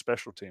happy as a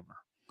special teamer?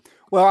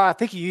 Well, I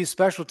think you use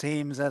special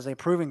teams as a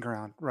proving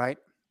ground, right?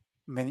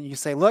 I mean, you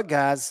say, look,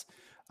 guys,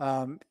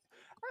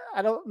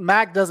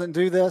 Mac doesn't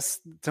do this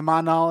to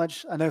my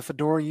knowledge. I know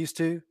Fedora used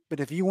to, but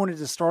if you wanted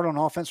to start on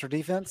offense or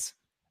defense,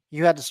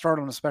 you had to start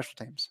on the special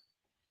teams.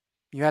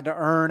 You had to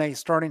earn a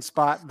starting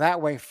spot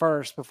that way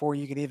first before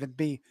you could even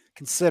be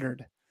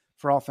considered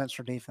for offense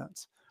or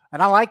defense.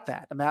 And I like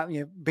that. I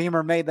mean,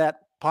 Beamer made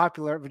that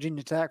popular at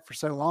Virginia Tech for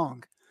so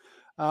long.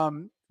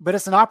 But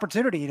it's an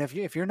opportunity.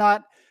 If you're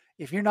not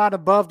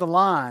above the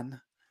line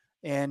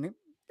and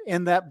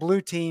in that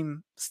blue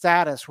team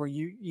status where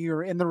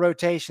you're in the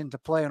rotation to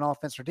play on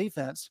offense or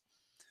defense,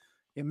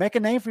 you make a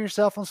name for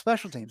yourself on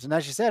special teams. And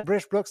as you said,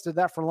 British Brooks did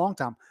that for a long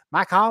time.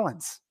 Mike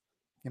Hollins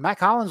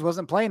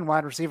wasn't playing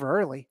wide receiver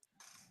early,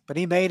 but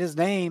he made his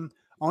name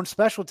on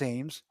special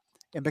teams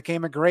and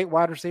became a great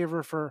wide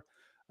receiver for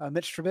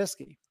Mitch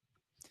Trubisky.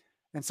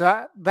 And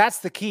so that's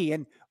the key.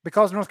 And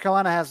because North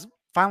Carolina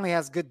finally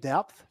has good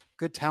depth,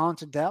 good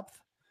talented depth,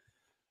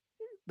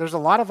 there's a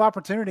lot of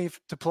opportunity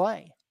to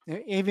play.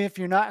 Even if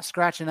you're not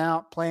scratching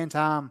out playing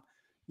time,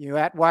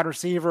 at wide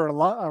receiver,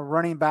 a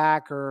running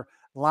back or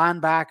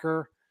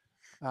linebacker,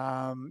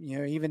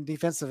 even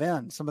defensive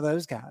end, some of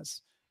those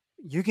guys.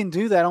 You can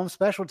do that on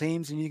special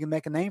teams and you can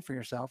make a name for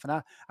yourself.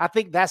 And I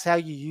think that's how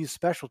you use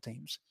special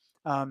teams.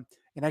 And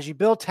as you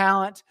build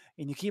talent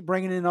and you keep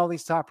bringing in all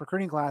these top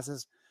recruiting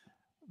classes,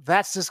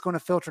 that's just going to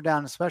filter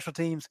down to special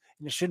teams,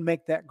 and it should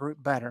make that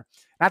group better.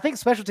 And I think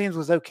special teams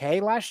was okay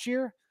last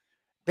year.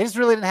 They just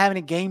really didn't have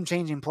any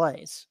game-changing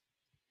plays.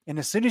 And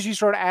as soon as you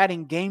start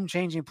adding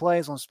game-changing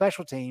plays on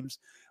special teams,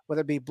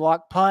 whether it be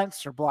block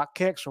punts or block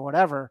kicks or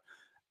whatever,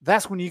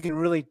 that's when you can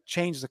really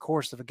change the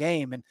course of a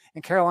game.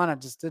 And Carolina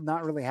just did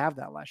not really have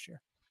that last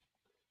year.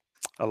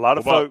 A lot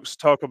of folks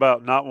talk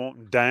about not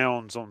wanting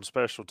downs on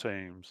special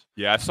teams.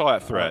 Yeah, I saw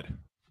that thread.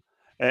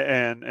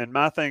 And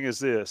my thing is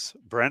this: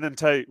 Brandon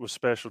Tate was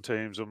special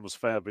teams and was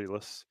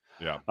fabulous.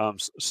 Yeah.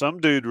 Some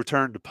dude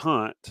returned to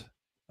punt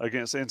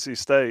against NC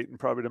State, and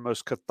probably the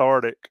most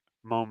cathartic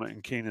moment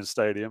in Kenan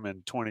Stadium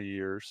in 20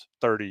 years,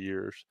 30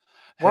 years.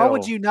 Why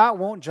would you not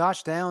want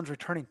Josh Downs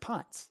returning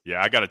punts?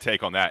 Yeah, I got a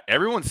take on that.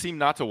 Everyone seemed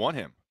not to want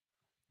him.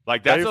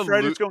 Like that's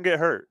afraid it's going to get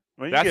hurt.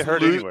 Well, you get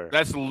hurt anywhere.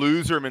 That's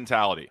loser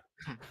mentality.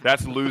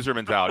 That's loser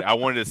mentality. I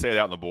wanted to say that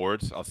on the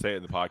boards. I'll say it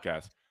in the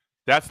podcast.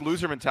 That's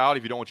loser mentality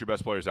if you don't want your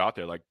best players out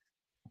there. Like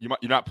you're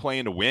not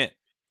playing to win.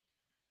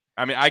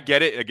 I mean, I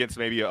get it against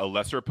maybe a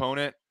lesser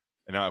opponent.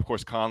 And of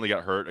course, Conley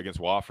got hurt against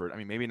Wofford. I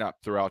mean, maybe not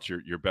throw out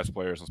your best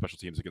players on special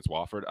teams against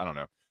Wofford. I don't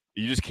know.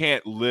 You just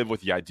can't live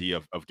with the idea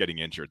of getting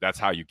injured. That's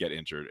how you get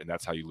injured, and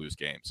that's how you lose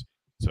games.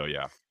 So,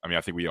 yeah. I mean,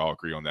 I think we all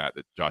agree on that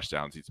Josh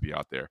Downs needs to be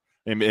out there.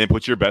 And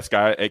put your best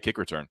guy at kick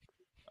return.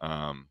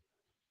 I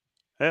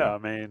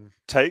mean,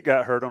 Tate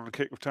got hurt on the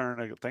kick return,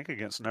 I think,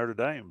 against Notre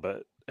Dame,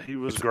 but he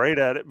was great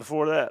at it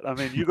before that. I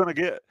mean, people are going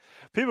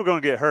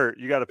to get hurt.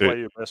 You got to play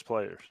your best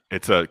players.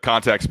 It's a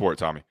contact sport,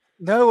 Tommy.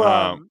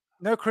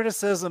 No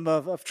criticism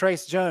of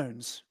Trace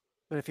Jones,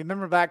 but if you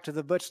remember back to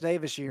the Butch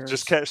Davis years,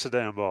 just catch the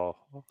damn ball.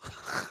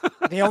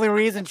 The only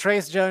reason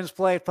Trace Jones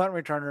played punt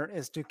returner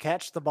is to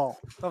catch the ball.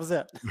 That was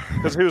it.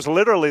 Because he was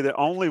literally the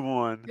only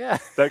one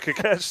that could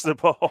catch the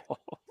ball.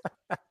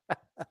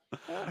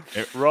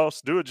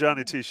 Ross, do a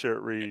Johnny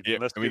T-shirt read. Yeah,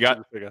 we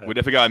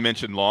definitely got to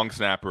mention long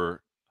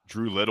snapper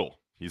Drew Little.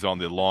 He's on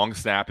the long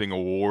snapping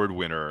award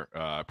winner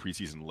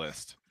preseason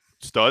list.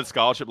 Stud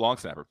scholarship long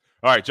snapper.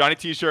 All right, Johnny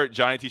T-shirt,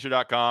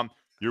 JohnnyT-shirt.com.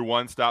 Your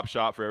one-stop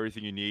shop for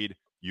everything you need.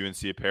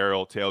 UNC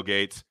apparel,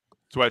 tailgates,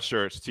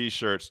 sweatshirts,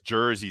 T-shirts,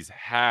 jerseys,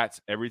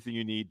 hats, everything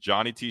you need.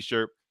 Johnny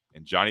T-shirt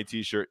and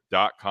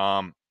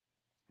JohnnyT-shirt.com.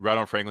 Right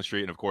on Franklin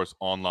Street, and of course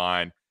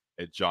online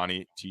at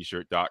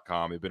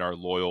JohnnyT-shirt.com. They've been our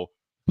loyal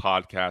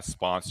podcast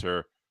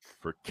sponsor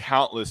for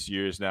countless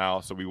years now.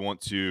 So we want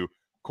to,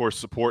 of course,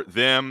 support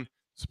them,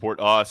 support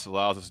us,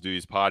 allows us to do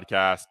these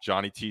podcasts.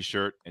 Johnny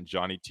T-shirt and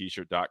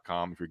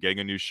JohnnyT-shirt.com. If you're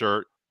getting a new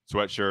shirt,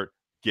 sweatshirt,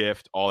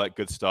 gift, all that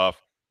good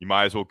stuff, you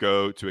might as well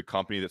go to a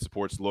company that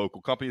supports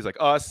local companies like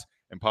us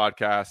and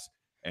podcasts.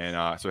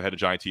 And so head to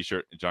Johnny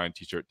T-shirt and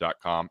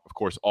JohnnyT-shirt.com. Of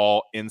course,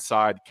 all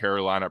Inside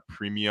Carolina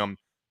premium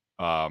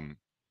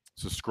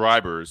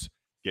subscribers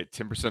get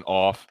 10%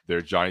 off their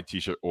Johnny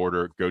T-shirt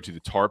order. Go to the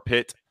Tar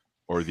Pit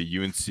or the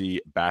UNC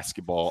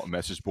basketball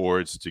message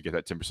boards to get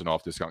that 10%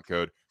 off discount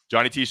code.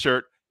 Johnny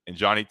T-shirt and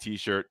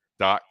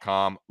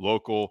JohnnyT-shirt.com.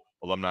 Local,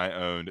 alumni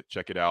owned.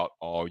 Check it out,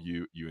 all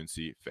you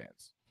UNC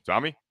fans.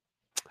 Tommy?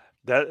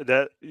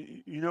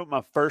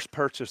 My first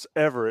purchase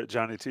ever at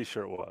Johnny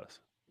T-shirt was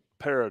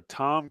a pair of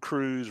Tom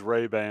Cruise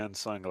Ray-Ban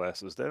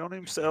sunglasses. They don't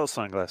even sell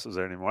sunglasses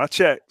there anymore. I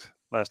checked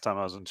last time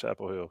I was in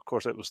Chapel Hill. Of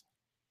course, it was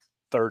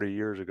 30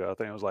 years ago. I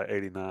think it was like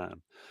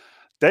 89.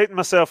 Dating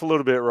myself a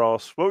little bit,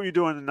 Ross. What were you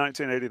doing in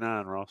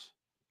 1989, Ross?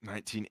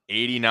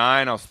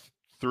 1989, I was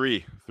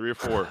three or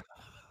four.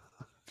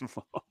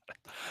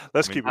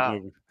 Let's keep it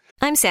moving.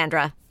 I'm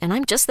Sandra, and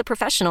I'm just the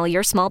professional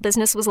your small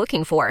business was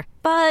looking for.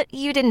 But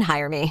you didn't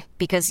hire me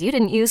because you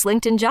didn't use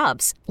LinkedIn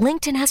Jobs.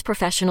 LinkedIn has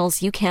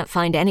professionals you can't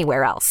find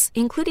anywhere else,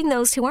 including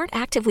those who aren't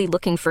actively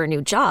looking for a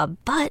new job,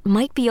 but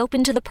might be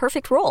open to the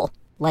perfect role,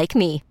 like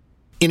me.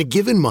 In a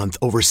given month,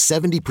 over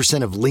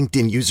 70% of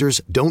LinkedIn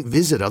users don't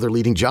visit other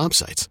leading job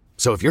sites.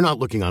 So if you're not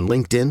looking on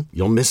LinkedIn,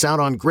 you'll miss out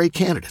on great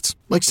candidates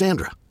like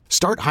Sandra.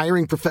 Start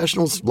hiring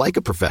professionals like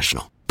a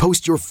professional.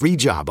 Post your free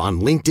job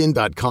on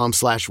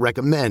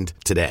linkedin.com/recommend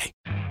today.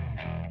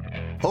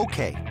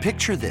 Okay,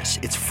 picture this.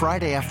 It's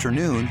Friday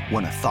afternoon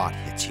when a thought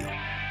hits you.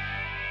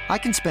 I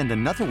can spend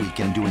another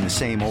weekend doing the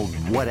same old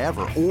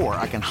whatever, or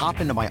I can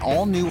hop into my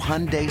all-new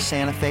Hyundai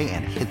Santa Fe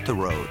and hit the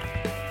road.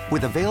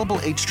 With available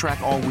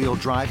H-Track all-wheel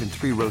drive and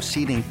 3-row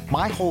seating,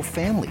 my whole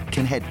family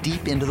can head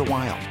deep into the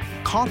wild.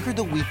 Conquer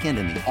the weekend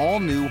in the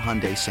all-new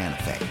Hyundai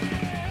Santa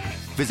Fe.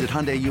 Visit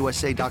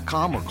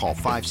HyundaiUSA.com or call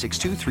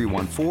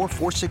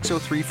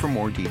 562-314-4603 for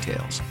more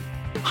details.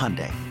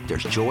 Hyundai,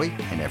 there's joy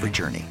in every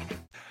journey.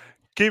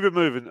 Keep it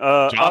moving.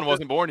 John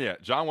wasn't born yet.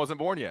 I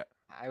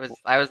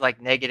was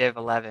like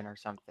 -11 or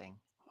something.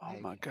 Oh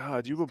my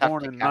God, you were Tough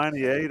born to in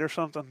calculate. '98 or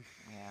something?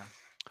 Yeah,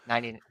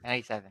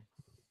 97.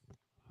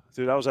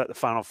 Dude, I was at the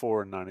Final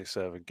Four in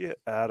 '97. Get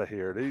out of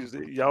here.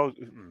 Y'all.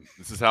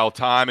 This is how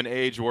time and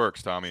age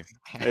works, Tommy.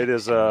 It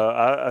is.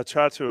 I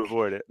try to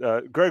avoid it.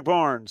 Greg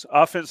Barnes,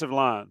 offensive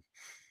line.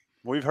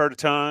 We've heard a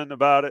ton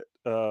about it.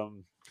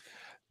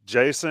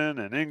 Jason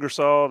and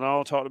Ingersoll and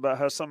all talked about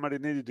how somebody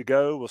needed to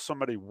go. Well,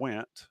 somebody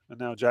went, and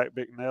now Jack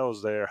Bicknell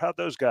is there. How'd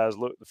those guys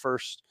look the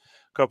first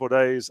couple of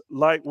days?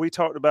 Like we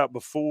talked about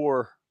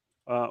before,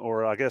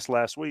 or I guess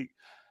last week,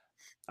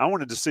 I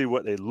wanted to see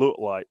what they look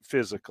like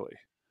physically.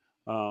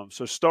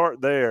 So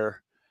start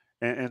there.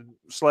 And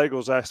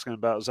Slagle's asking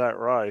about Zach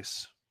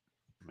Rice.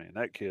 I mean,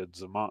 that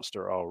kid's a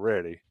monster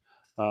already.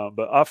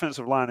 But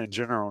offensive line in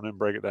general, and then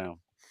break it down.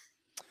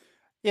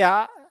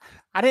 Yeah,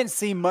 I didn't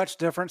see much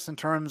difference in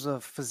terms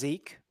of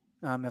physique,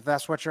 if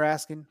that's what you're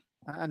asking.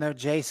 I know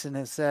Jason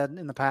has said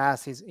in the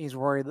past he's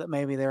worried that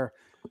maybe they're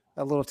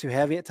a little too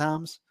heavy at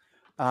times.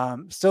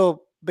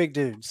 Still big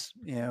dudes,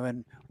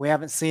 and we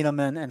haven't seen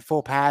them in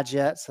full pads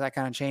yet, so that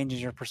kind of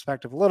changes your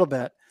perspective a little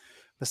bit.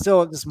 But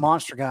still, just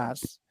monster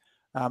guys.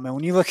 And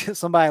when you look at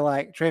somebody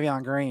like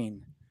Travion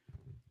Green,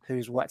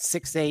 who's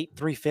 6'8",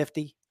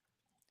 350,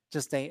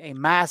 just a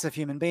massive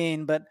human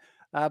being, but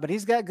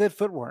he's got good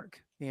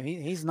footwork.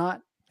 He's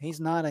not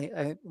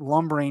a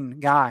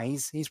lumbering guy.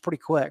 He's pretty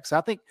quick. So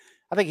I think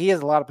he has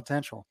a lot of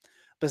potential.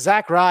 But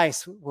Zach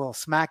Rice will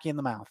smack you in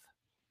the mouth.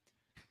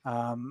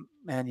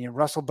 And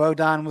Russell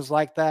Bodine was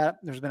like that.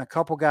 There's been a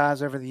couple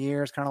guys over the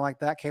years kind of like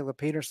that. Caleb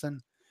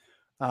Peterson.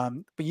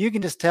 But you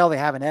can just tell they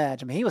have an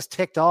edge. I mean, he was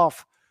ticked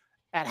off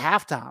at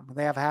halftime.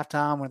 They have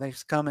halftime where they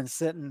come and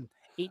sit and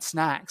eat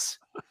snacks.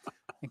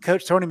 And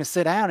coach told him to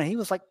sit down, and he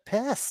was like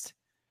pissed.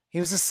 He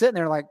was just sitting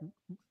there like,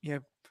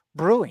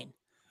 brewing,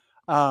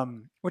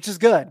 which is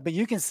good. But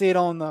you can see it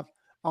on the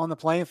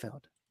playing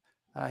field.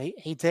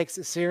 He takes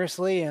it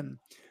seriously, and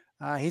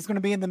he's going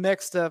to be in the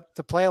mix to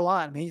play a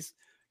lot. I mean, he's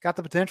got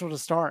the potential to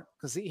start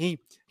because he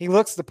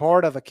looks the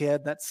part of a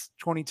kid that's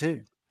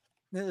 22.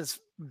 As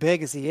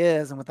big as he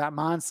is, and with that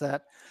mindset,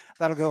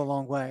 that'll go a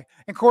long way.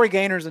 And Corey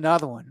Gaynor's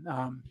another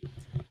one.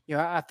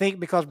 I think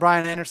because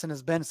Brian Anderson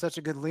has been such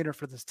a good leader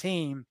for this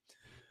team,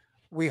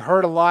 we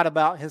heard a lot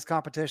about his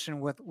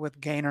competition with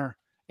Gaynor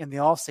in the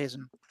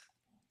offseason.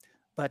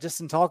 But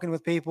just in talking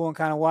with people and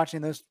kind of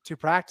watching those two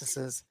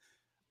practices,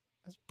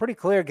 it's pretty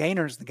clear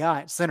Gaynor's the guy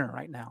at center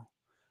right now.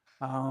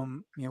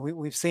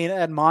 We've seen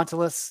Ed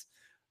Montelis.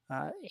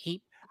 I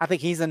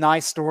think he's a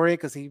nice story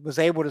because he was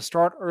able to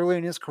start early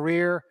in his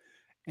career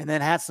and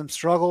then had some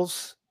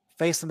struggles,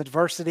 faced some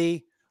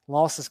adversity,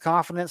 lost his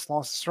confidence,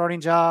 lost his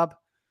starting job.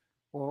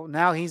 Well,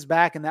 now he's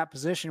back in that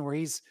position where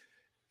he's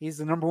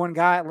the number one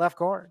guy at left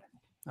guard.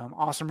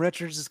 Austin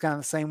Richards is kind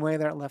of the same way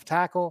there at left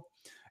tackle.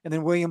 And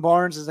then William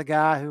Barnes is a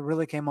guy who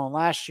really came on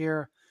last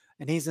year,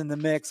 and he's in the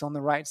mix on the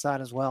right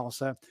side as well.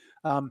 So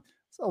a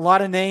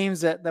lot of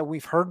names that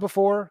we've heard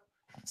before,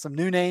 some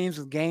new names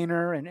with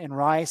Gaynor and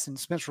Rice and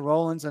Spencer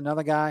Rollins,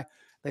 another guy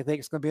they think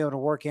is going to be able to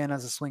work in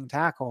as a swing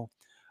tackle.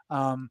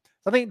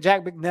 So I think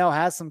Jack Bicknell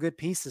has some good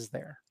pieces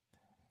there.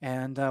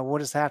 And we'll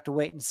just have to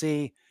wait and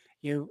see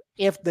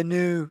if the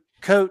new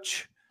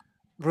coach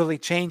really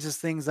changes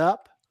things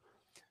up.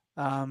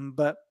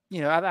 But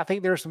I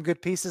think there are some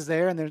good pieces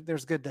there, and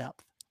there's good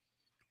depth.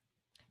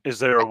 Is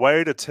there a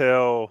way to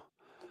tell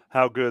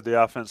how good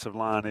the offensive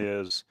line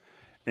is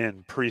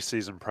in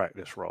preseason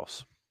practice,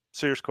 Ross?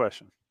 Serious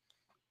question.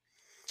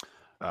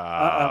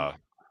 Yeah.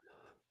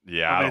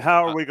 I mean,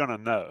 how are we going to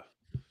know?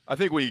 I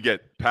think when you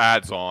get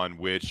pads on,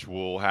 which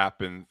will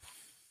happen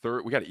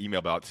we got an email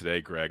about it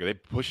today, Greg. Are they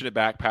pushing it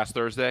back past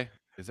Thursday?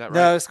 Is that right?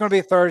 No, it's going to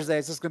be Thursday.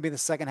 It's just going to be the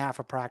second half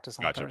of practice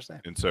on Gotcha. Thursday.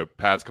 And so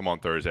pads come on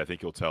Thursday. I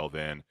think you'll tell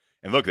then.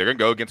 And look, they're going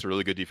to go against a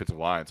really good defensive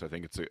line, so I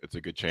think it's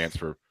a good chance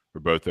for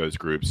both those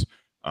groups.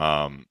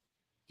 So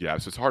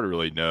it's hard to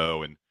really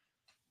know. And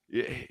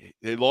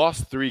they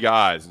lost 3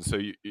 guys, and so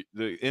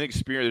the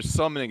inexperience. There's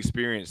some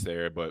inexperience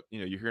there, but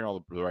you're hearing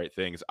all the right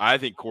things. I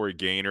think Corey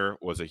Gaynor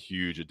was a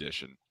huge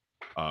addition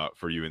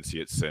for UNC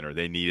at center.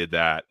 They needed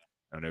that.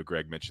 I know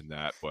Greg mentioned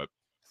that, but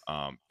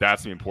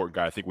that's the important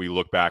guy. I think we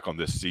look back on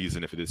this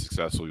season, if it is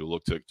successful, you'll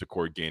look to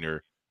Corey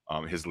Gaynor,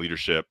 his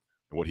leadership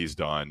and what he's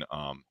done,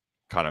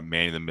 kind of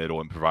manning the middle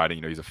and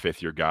providing. He's a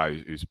 5th-year guy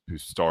who's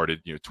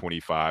started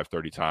 25,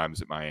 30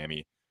 times at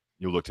Miami.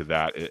 You'll look to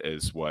that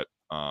as what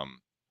will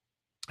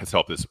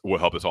help this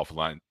offensive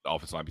line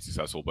be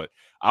successful. But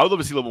I would love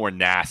to see a little more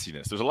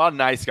nastiness. There's a lot of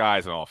nice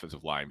guys on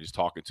offensive line. Just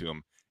talking to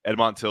him, Ed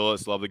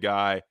Montillis, love the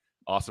guy.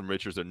 Austin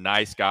Richards are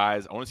nice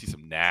guys. I want to see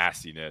some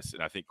nastiness,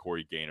 and I think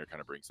Corey Gaynor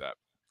kind of brings that.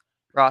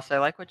 Ross, I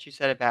like what you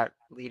said about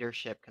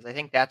leadership because I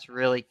think that's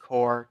really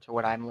core to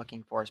what I'm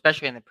looking for,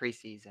 especially in the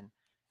preseason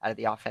out of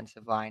the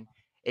offensive line.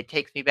 It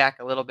takes me back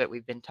a little bit.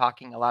 We've been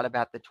talking a lot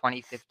about the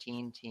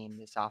 2015 team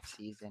this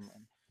offseason,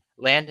 and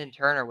Landon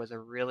Turner was a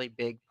really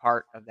big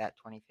part of that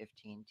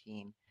 2015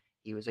 team.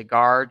 He was a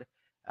guard.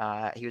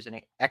 He was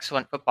an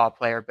excellent football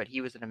player, but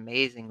he was an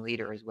amazing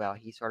leader as well.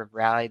 He sort of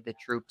rallied the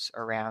troops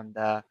around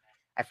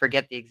I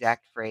forget the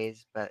exact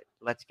phrase, but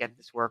let's get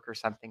this work or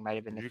something might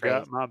have been the You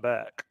phrase. got my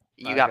back.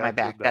 You I got my your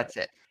back. That's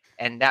it.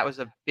 And that was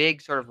a big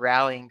sort of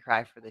rallying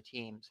cry for the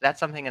team. So that's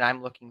something that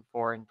I'm looking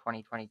for in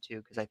 2022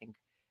 because I think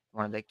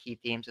one of the key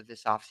themes of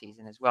this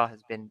offseason as well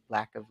has been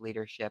lack of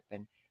leadership.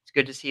 And it's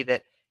good to see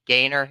that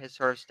Gaynor has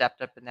sort of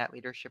stepped up in that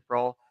leadership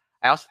role.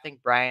 I also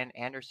think Brian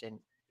Anderson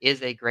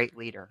is a great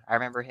leader. I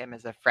remember him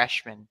as a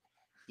freshman.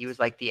 He was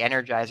like the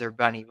Energizer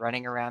Bunny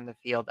running around the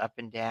field up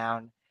and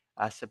down,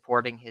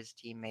 supporting his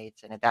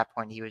teammates. And at that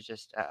point, he was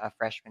just a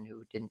freshman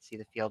who didn't see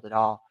the field at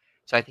all.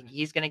 So I think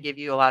he's going to give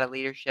you a lot of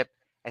leadership.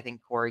 I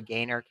think Corey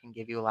Gaynor can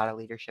give you a lot of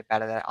leadership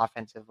out of that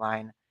offensive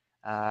line,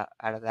 out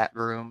of that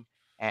room.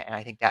 And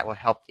I think that will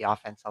help the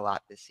offense a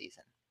lot this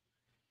season.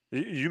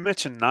 You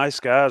mentioned nice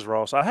guys,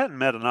 Ross. I hadn't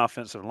met an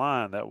offensive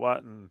line that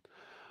wasn't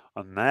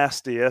a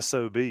nasty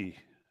SOB,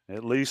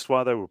 at least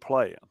while they were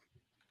playing.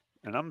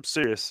 And I'm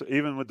serious,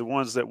 even with the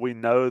ones that we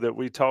know that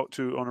we talk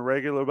to on a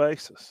regular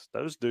basis,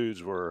 those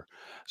dudes were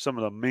some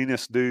of the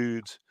meanest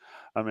dudes.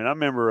 I mean, I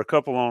remember a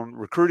couple on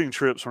recruiting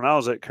trips when I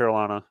was at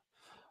Carolina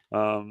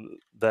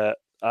that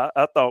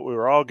I thought we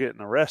were all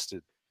getting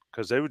arrested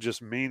because they were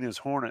just mean as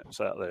hornets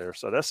out there.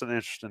 So that's an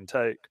interesting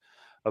take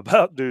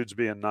about dudes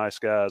being nice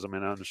guys. I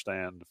mean, I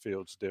understand the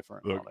field's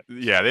different. Look,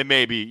 yeah, they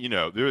may be,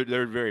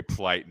 they're very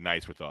polite and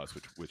nice with us,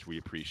 which we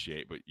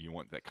appreciate, but you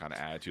want that kind of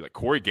attitude. Like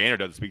Corey Gaynor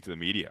doesn't speak to the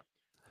media.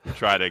 We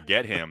try to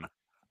get him,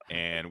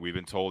 and we've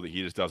been told that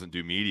he just doesn't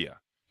do media.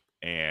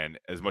 And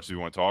as much as we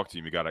want to talk to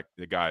him,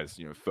 the guy's,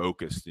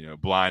 focused,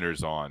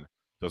 blinders on,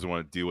 doesn't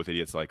want to deal with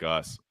idiots like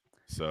us.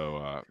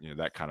 So,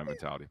 that kind of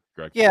mentality.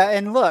 Greg? Yeah,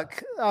 and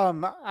look,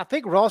 I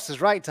think Ross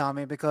is right,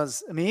 Tommy,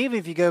 because, I mean, even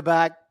if you go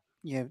back,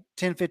 10,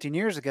 15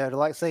 years ago to,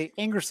 like, say,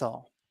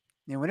 Ingersoll,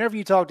 whenever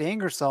you talk to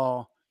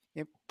Ingersoll,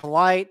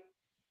 polite,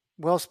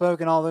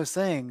 well-spoken, all those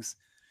things,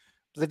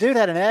 the dude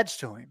had an edge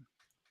to him,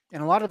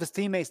 and a lot of his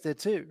teammates did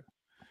too.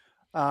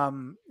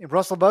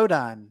 Russell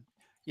Bodine,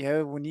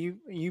 when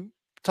you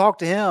talked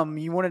to him,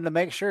 you wanted to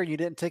make sure you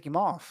didn't tick him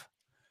off.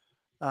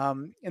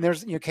 And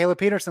there's, Caleb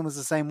Peterson was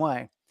the same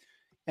way.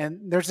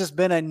 And there's just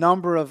been a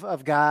number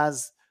of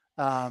guys,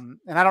 and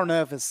I don't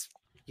know if it's,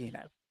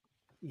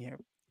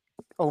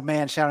 old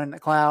man shouting in the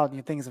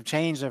cloud, things have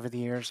changed over the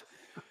years,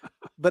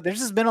 but there's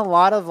just been a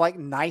lot of like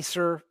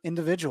nicer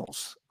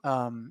individuals.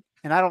 And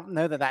I don't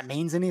know that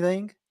means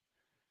anything.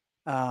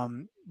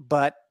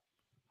 But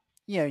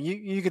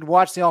you could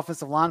watch the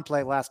offensive line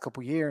play last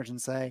couple of years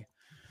and say,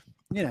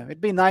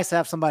 it'd be nice to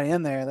have somebody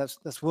in there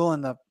that's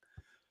willing to,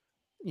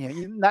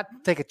 not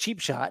take a cheap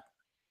shot,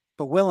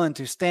 but willing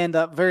to stand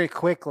up very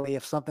quickly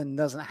if something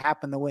doesn't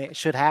happen the way it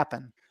should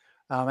happen.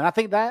 And I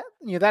think that,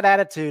 that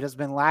attitude has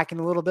been lacking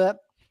a little bit.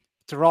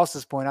 To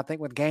Ross's point, I think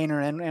with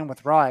Gaynor and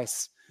with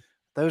Rice,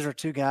 those are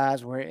two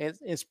guys where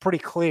it's pretty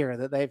clear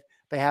that they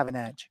have an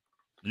edge.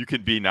 You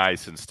can be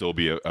nice and still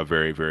be a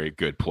very, very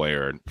good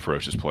player and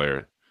ferocious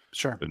player.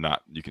 Sure. They're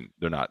not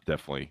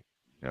definitely,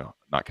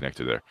 not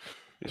connected there.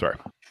 Sorry.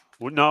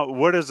 Well, no,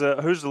 who's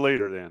the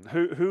leader then?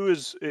 Who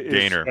is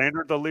Gaynor.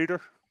 Gaynor the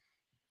leader?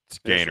 It's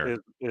Gaynor.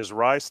 Is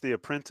Rice the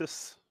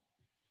apprentice?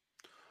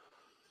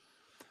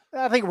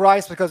 I think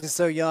Rice, because he's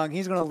so young,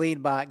 he's going to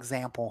lead by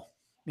example.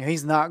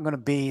 He's not going to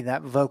be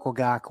that vocal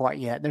guy quite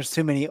yet. There's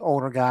too many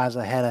older guys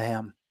ahead of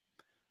him.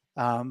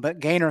 But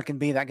Gaynor can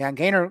be that guy.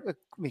 Gaynor,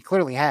 he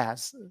clearly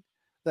has.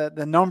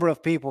 The number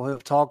of people who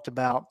have talked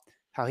about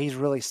how he's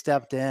really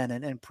stepped in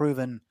and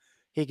proven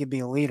he can be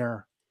a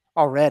leader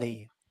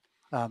already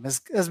has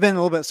been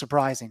a little bit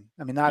surprising.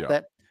 I mean, not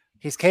that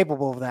he's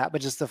capable of that,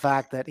 but just the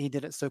fact that he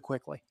did it so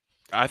quickly.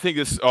 I think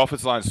this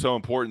offensive line is so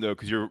important, though,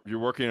 because you're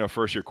working on a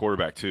first-year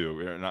quarterback, too.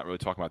 We're not really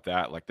talking about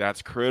that. Like,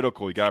 that's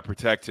critical. You got to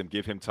protect him,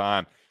 give him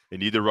time. They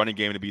need the running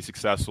game to be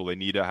successful. They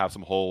need to have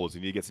some holes. They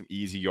need to get some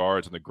easy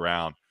yards on the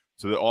ground.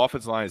 So the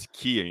offensive line is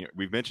key. And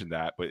we've mentioned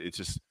that, but it's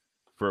just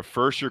for a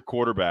first-year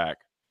quarterback,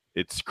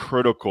 it's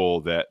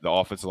critical that the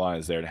offensive line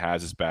is there and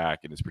has his back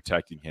and is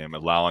protecting him,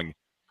 allowing,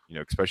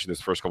 especially those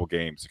first couple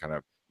games to kind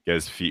of get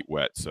his feet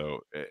wet.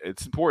 So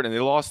it's important. And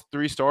they lost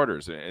 3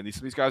 starters, and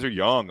these guys are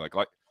young. Like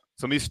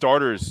some of these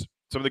starters,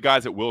 some of the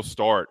guys that will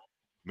start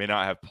may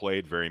not have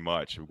played very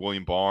much.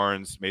 William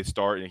Barnes may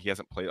start, and he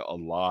hasn't played a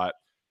lot.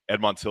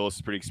 Ed Montilus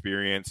is pretty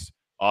experienced.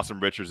 Austin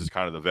Richards is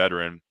kind of the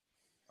veteran.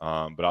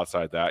 But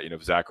outside that,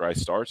 if Zach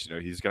Rice starts,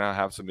 he's going to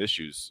have some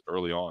issues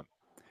early on.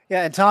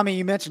 Yeah, and Tommy,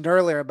 you mentioned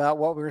earlier about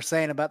what we were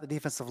saying about the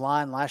defensive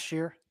line last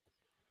year.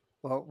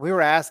 Well, we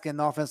were asking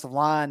the offensive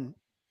line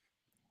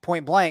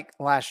point blank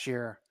last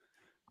year,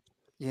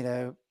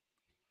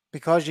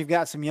 because you've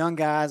got some young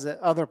guys at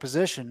other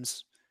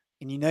positions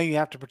and you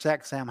have to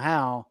protect Sam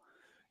Howell,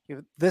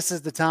 this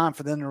is the time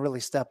for them to really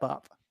step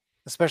up.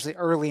 especially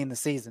early in the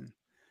season,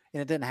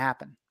 and it didn't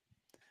happen.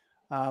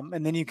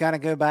 And then you kind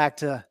of go back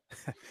to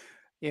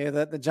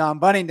the John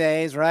Bunting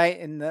days, right?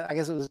 And I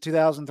guess it was the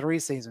 2003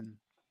 season.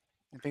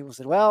 And people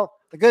said, well,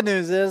 the good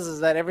news is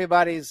that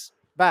everybody's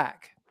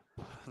back.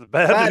 The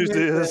bad news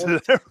is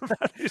that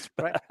everybody's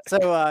back. Right?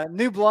 So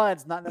new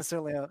blood's not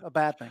necessarily a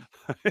bad thing.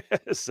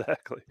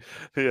 Exactly.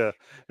 Yeah.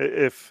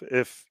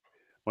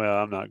 Well,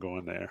 I'm not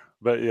going there.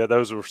 But, yeah,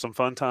 those were some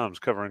fun times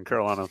covering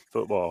Carolina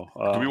football.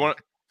 You want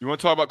to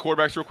talk about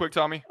quarterbacks real quick,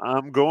 Tommy?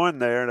 I'm going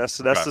there. That's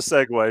the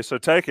segue. So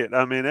take it.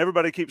 I mean,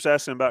 everybody keeps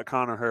asking about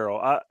Connor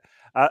Harrell.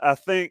 I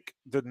think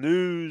the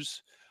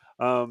news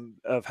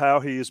of how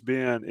he has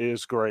been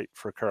is great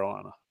for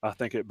Carolina. I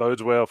think it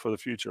bodes well for the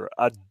future.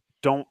 I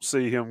don't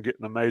see him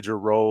getting a major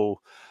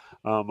role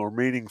or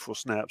meaningful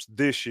snaps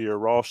this year.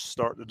 Ross,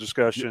 start the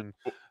discussion.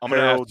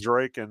 Harrell,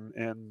 Drake,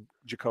 and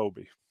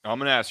Jacoby. I'm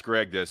going to ask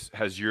Greg this.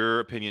 Has your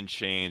opinion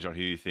changed on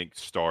who you think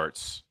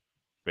starts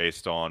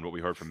based on what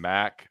we heard from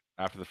Mac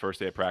after the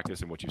first day of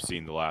practice and what you've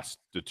seen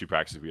the two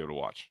practices we were able to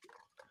watch?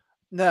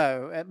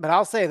 No, but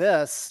I'll say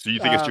this. So you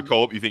think it's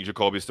Jacoby? You think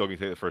Jacoby is still going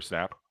to take the first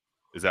snap?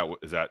 Is that what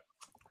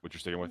you're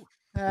sticking with?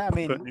 I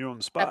mean, putting you on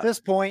the spot at this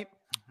point,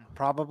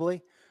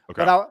 probably.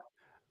 Okay. But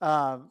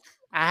I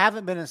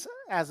haven't been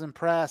as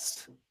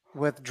impressed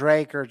with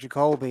Drake or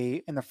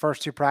Jacoby in the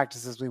first two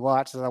practices we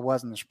watched as I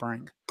was in the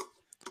spring.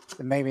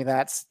 And maybe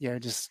that's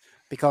just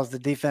because the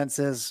defense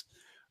is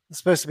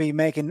supposed to be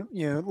making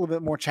a little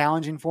bit more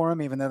challenging for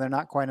them, even though they're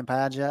not quite in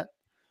pads yet.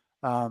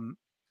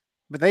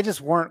 But they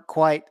just weren't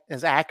quite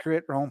as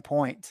accurate or on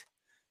point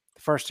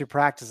the first two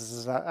practices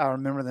as I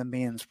remember them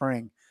being in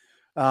spring.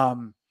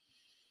 So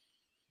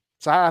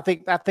I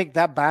think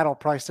that battle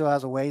probably still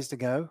has a ways to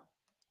go.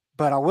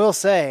 But I will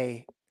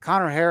say,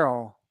 Connor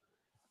Harrell,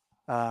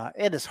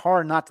 it is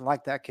hard not to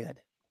like that kid.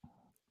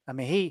 I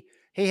mean,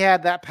 he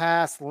had that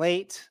pass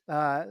late,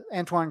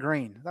 Antoine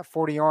Green, that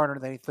 40-yarder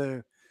that he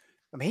threw.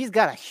 I mean, he's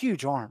got a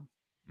huge arm.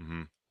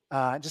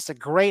 Mm-hmm. Just a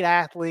great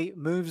athlete,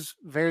 moves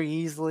very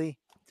easily.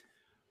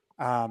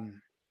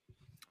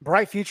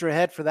 Bright future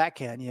ahead for that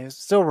kid.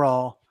 Still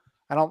raw.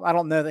 I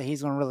don't know that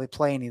he's going to really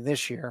play any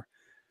this year.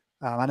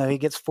 I know he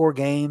gets 4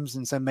 games,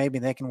 and so maybe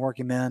they can work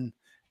him in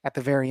at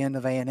the very end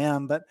of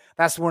A&M. But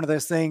that's one of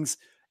those things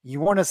you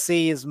want to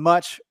see as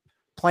much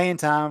playing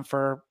time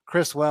for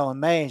Criswell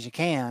and May as you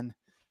can.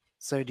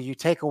 So do you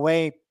take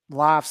away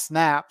live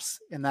snaps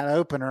in that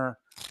opener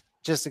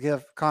just to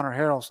give Connor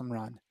Harrell some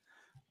run?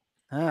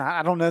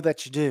 I don't know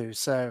that you do.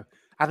 So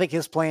I think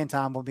his playing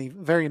time will be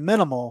very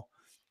minimal,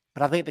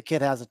 but I think the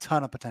kid has a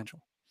ton of potential.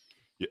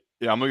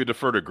 Yeah, I'm going to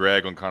defer to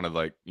Greg on kind of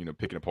like,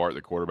 picking apart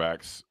the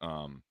quarterbacks.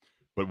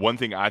 But one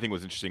thing I think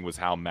was interesting was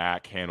how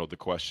Mac handled the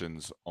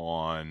questions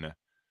on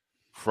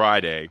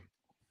Friday.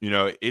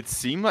 It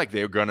seemed like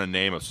they were going to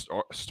name a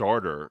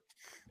starter.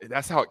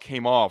 That's how it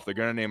came off. They're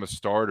going to name a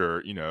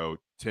starter,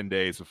 10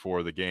 days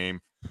before the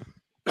game.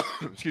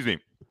 Excuse me.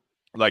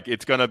 Like,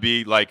 it's going to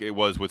be like it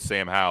was with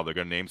Sam Howell. They're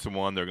going to name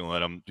someone. They're going to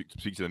let him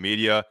speak to the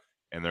media,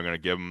 and they're going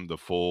to give him the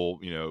full,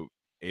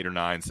 8 or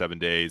 9, 7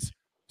 days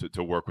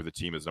to work with the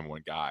team as number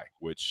one guy,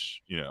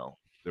 which,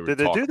 Did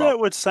they do that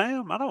with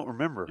Sam? I don't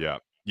remember. Yeah.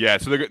 Yeah.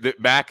 So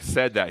Mac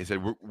said that. He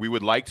said, we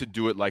would like to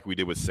do it like we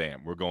did with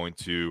Sam. We're going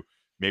to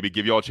maybe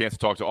give you all a chance to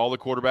talk to all the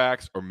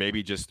quarterbacks, or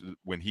maybe just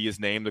when he is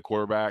named the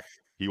quarterback,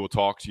 he will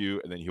talk to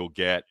you, and then he'll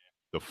get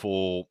the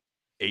full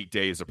 8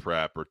 days of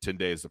prep or 10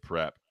 days of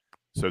prep.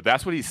 So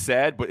that's what he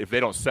said. But if they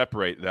don't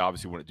separate, they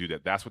obviously wouldn't do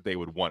that. That's what they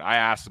would want. I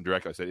asked him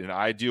directly. I said, in an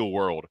ideal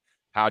world,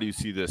 how do you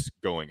see this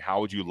going?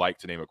 How would you like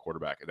to name a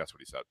quarterback? And that's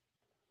what he said.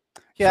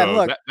 Yeah, so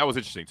look, that was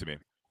interesting to me.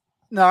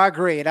 No, I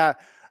agree. And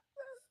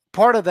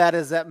part of that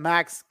is that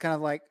Max kind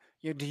of like,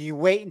 do you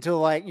wait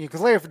until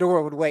because Larry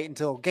Fedora would wait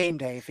until game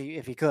day if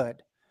he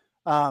could.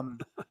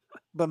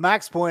 But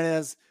Max's point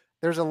is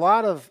there's a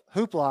lot of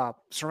hoopla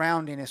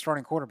surrounding a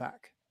starting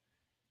quarterback.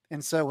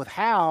 And so with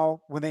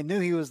Hal, when they knew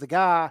he was the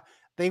guy,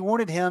 they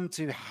wanted him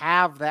to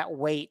have that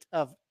weight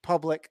of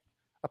public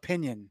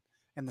opinion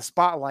and the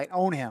spotlight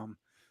on him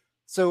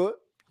so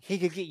he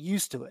could get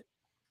used to it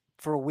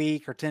for a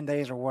week or 10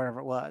 days or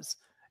whatever it was.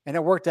 And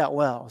it worked out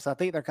well. So I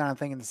think they're kind of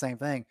thinking the same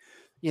thing.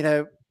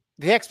 The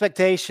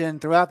expectation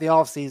throughout the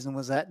offseason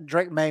was that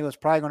Drake May was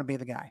probably going to be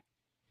the guy.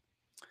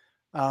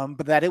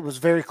 But that it was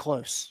very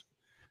close.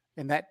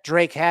 And that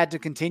Drake had to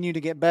continue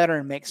to get better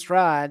and make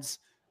strides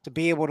to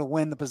be able to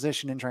win the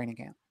position in training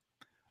camp.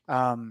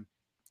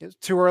 It was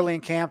too early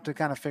in camp to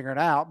kind of figure it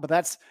out, but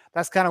that's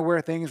kind of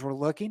where things were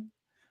looking.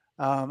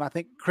 I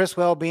think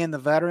Criswell being the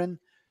veteran,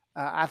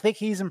 I think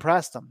he's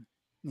impressed them.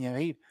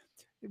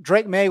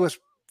 Drake May was,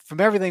 from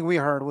everything we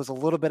heard, was a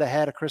little bit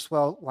ahead of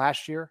Criswell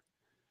last year.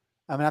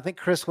 I mean, I think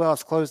Criswell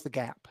has closed the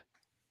gap.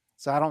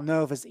 So I don't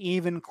know if it's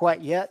even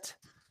quite yet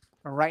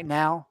or right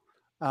now,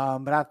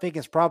 but I think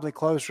it's probably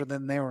closer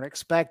than they were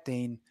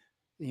expecting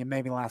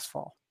maybe last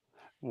fall.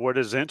 What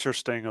is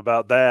interesting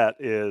about that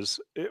is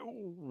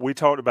we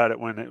talked about it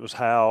when it was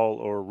Howell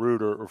or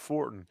Reuter or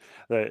Fortin.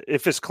 That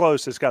if it's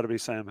close, it's got to be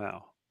Sam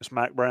Howell. It's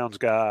Mac Brown's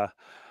guy.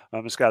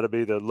 It's got to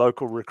be the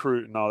local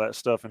recruit and all that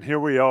stuff. And here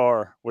we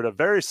are with a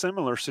very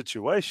similar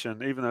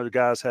situation, even though the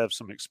guys have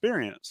some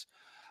experience.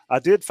 I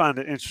did find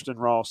it interesting,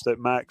 Ross, that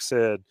Mac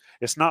said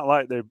it's not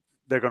like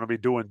they're going to be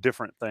doing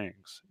different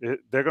things.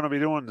 They're going to be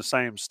doing the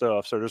same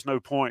stuff. So there's no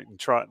point in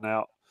trotting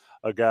out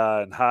a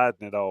guy and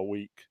hiding it all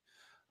week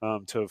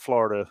to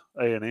Florida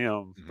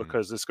A&M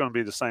because it's going to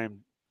be the same.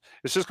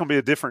 It's just going to be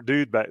a different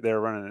dude back there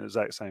running the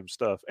exact same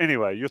stuff.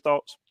 Anyway, your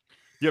thoughts?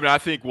 Yeah, but I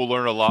think we'll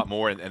learn a lot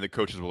more, and the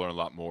coaches will learn a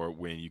lot more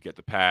when you get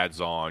the pads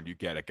on, you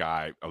get a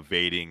guy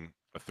evading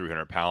a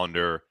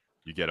 300-pounder,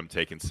 you get them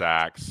taking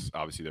sacks.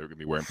 Obviously, they're going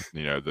to be wearing,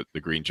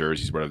 the green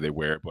jerseys, whatever they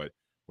wear. But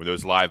with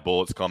those live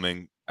bullets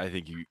coming, I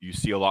think you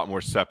see a lot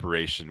more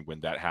separation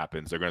when that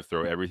happens. They're going to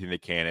throw everything they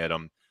can at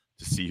them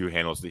to see who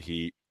handles the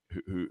heat,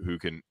 who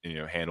can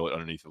handle it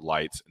underneath the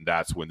lights, and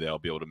that's when they'll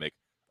be able to make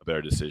a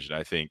better decision.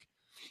 I think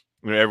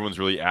everyone's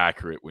really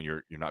accurate when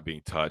you're not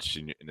being touched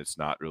and it's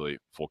not really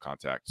full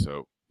contact.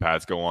 So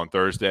pads go on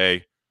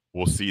Thursday.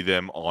 We'll see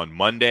them on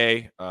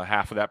Monday,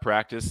 half of that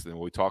practice, and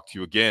we'll talk to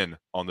you again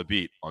on the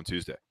beat on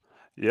Tuesday.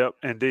 Yep,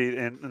 indeed.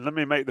 And let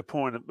me make the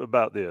point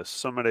about this.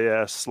 Somebody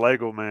asked,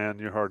 Slagle, man,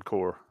 you're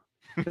hardcore.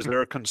 Is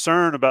there a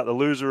concern about the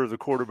loser of the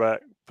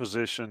quarterback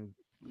position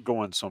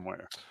going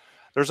somewhere?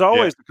 There's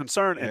always the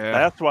concern, and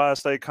that's why I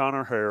say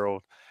Connor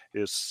Harold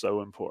is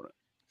so important.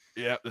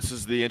 Yeah, this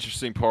is the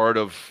interesting part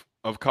of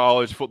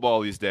college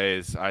football these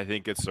days. I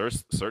think it's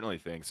certainly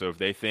things. So if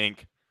they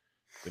think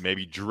that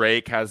maybe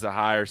Drake has a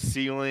higher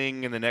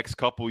ceiling in the next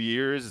couple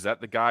years, is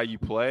that the guy you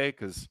play?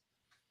 Because,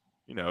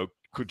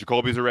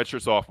 Jacoby's a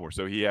redshirt sophomore,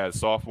 so he has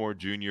sophomore,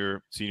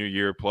 junior, senior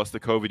year, plus the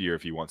COVID year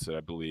if he wants it, I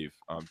believe.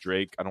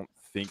 Drake, I don't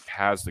think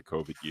has the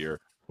COVID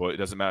year, but it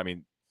doesn't matter. I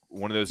mean,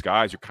 one of those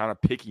guys, you're kind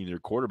of picking your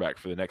quarterback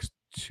for the next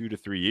 2 to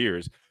 3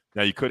 years.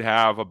 Now, you could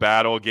have a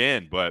battle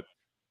again, but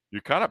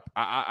you're kind of –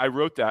 I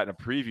wrote that in a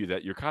preview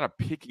that you're kind of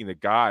picking the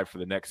guy for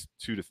the next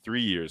 2 to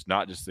 3 years,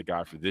 not just the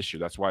guy for this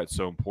year. That's why it's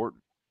so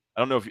important. I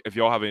don't know if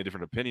y'all have any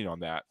different opinion on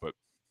that, but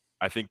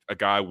I think a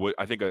guy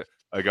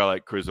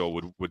like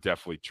Krizel would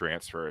definitely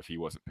transfer if he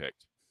wasn't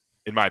picked,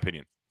 in my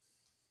opinion.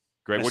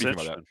 Greg, what do you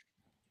think about that?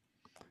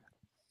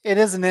 It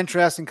is an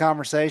interesting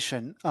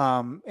conversation,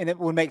 and it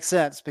would make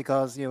sense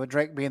because, with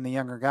Drake being the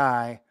younger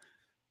guy,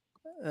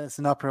 it's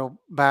an uphill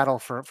battle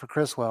for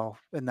Criswell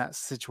in that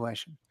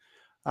situation.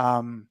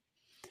 There's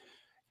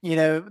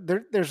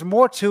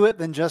more to it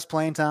than just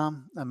playing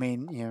time. I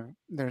mean,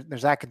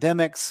 there's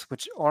academics,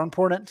 which are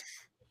important.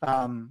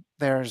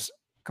 There's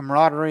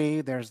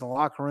camaraderie, there's the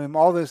locker room,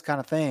 all those kind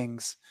of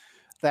things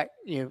that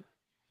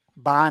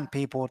bind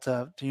people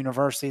to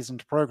universities and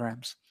to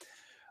programs.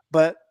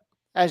 But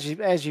as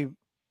you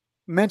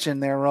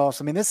mentioned there, Ross,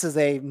 I mean, this is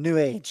a new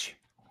age,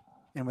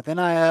 and with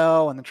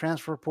NIL and the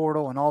transfer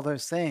portal and all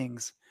those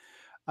things,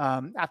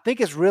 I think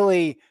it's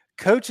really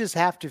coaches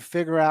have to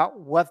figure out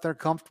what they're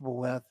comfortable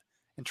with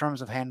in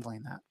terms of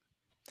handling that.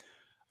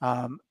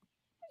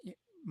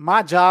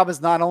 My job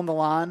is not on the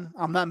line.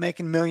 I'm not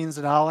making millions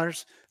of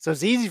dollars. So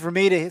it's easy for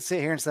me to sit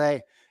here and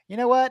say, you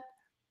know what?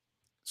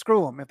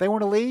 Screw them. If they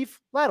want to leave,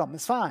 let them.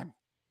 It's fine.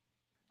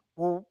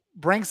 We'll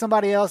bring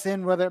somebody else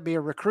in, whether it be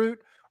a recruit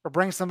or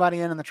bring somebody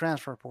in the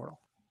transfer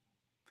portal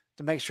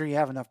to make sure you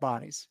have enough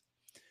bodies.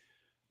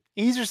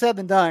 Easier said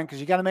than done because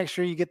you got to make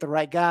sure you get the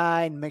right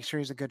guy and make sure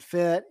he's a good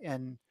fit.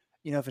 And,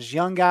 if it's a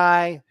young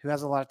guy who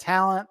has a lot of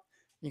talent,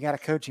 you got to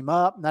coach him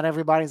up. Not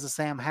everybody's a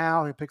Sam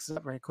Howell who picks it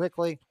up very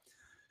quickly.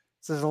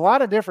 So there's a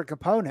lot of different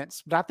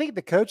components, but I think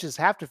the coaches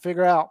have to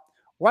figure out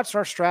what's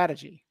our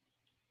strategy.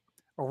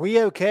 Are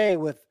we okay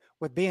with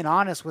being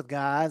honest with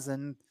guys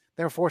and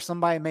therefore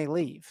somebody may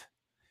leave?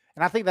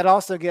 And I think that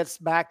also gets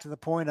back to the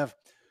point of,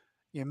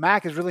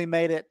 Mac has really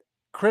made it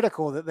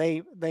critical that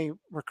they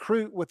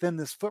recruit within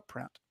this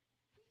footprint.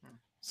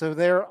 So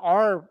there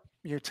are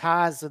your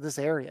ties to this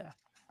area.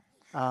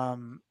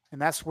 And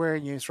that's where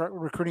you start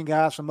recruiting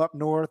guys from up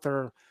north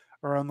or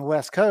on the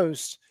West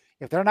Coast.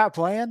 If they're not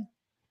playing,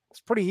 it's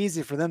pretty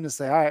easy for them to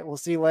say, all right, we'll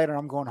see you later.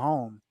 I'm going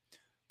home.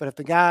 But if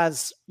the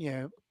guy's,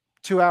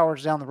 2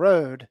 hours down the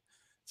road,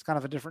 it's kind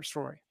of a different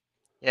story.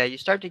 Yeah, you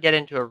start to get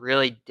into a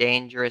really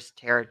dangerous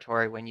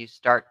territory when you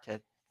start to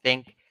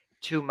think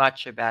too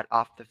much about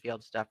off the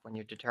field stuff when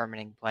you're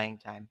determining playing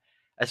time,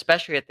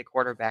 especially at the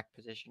quarterback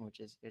position, which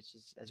is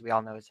as we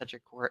all know, is such a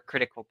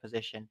critical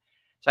position.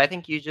 So I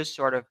think you just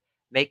sort of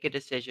make a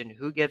decision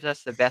who gives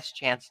us the best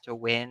chance to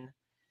win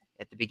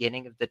at the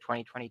beginning of the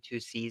 2022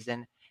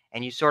 season.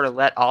 And you sort of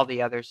let all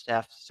the other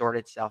stuff sort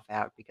itself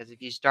out. Because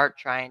if you start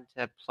trying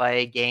to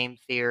play game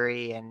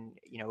theory and,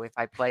 if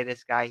I play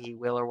this guy, he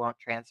will or won't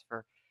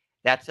transfer,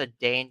 that's a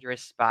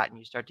dangerous spot. And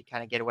you start to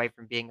kind of get away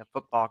from being a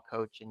football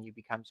coach and you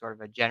become sort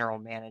of a general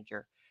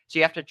manager. So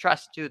you have to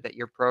trust, too, that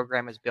your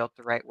program is built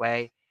the right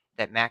way,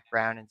 that Mac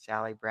Brown and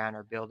Sally Brown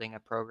are building a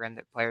program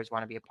that players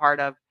want to be a part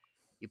of.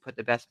 You put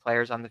the best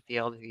players on the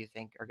field who you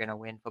think are going to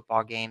win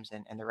football games,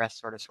 and the rest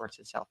sort of sorts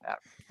itself out.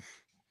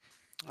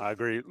 I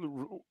agree.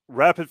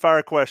 Rapid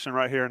fire question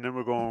right here, and then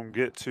we're going to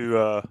get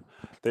to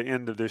the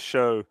end of this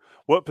show.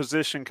 What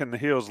position can the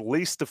Hills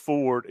least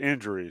afford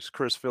injuries?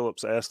 Chris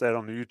Phillips asked that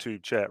on the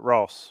YouTube chat.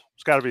 Ross,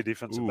 it's got to be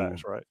defensive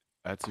backs, right?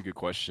 That's a good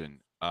question.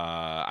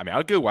 I mean,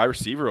 I'd go wide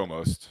receiver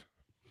almost.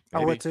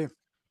 Maybe. I would too.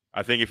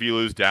 I think if you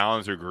lose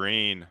Downs or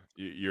Green,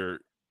 you're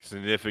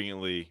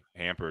significantly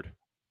hampered.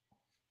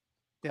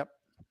 Yep.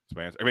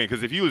 I mean,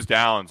 because if you lose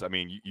Downs, I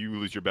mean, you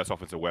lose your best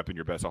offensive weapon,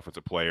 your best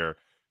offensive player,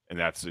 and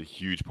that's a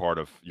huge part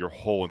of your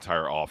whole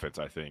entire offense,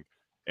 I think.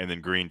 And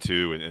then Green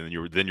too, and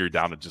then you're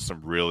down to just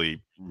some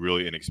really,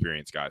 really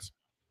inexperienced guys.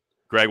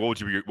 Greg,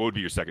 what would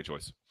be your second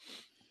choice?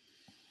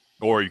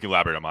 Or you can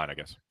elaborate on mine, I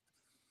guess.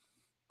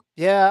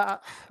 Yeah,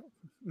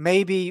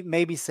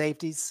 maybe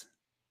safeties.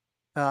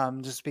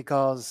 Just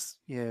because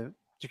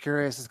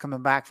Jacarius is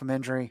coming back from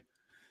injury.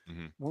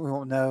 Mm-hmm. We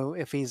won't know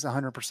if he's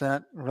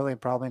 100% really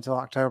probably until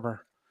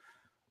October.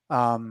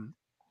 And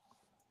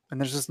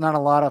there's just not a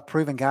lot of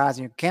proven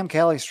guys. Cam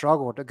Kelly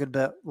struggled a good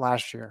bit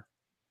last year.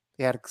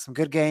 He had some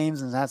good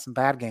games and had some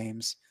bad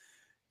games,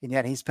 and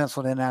yet he's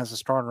penciled in as a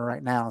starter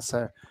right now.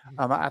 So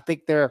I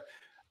think there's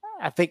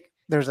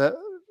a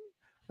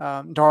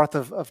dearth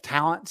of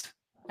talent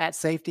at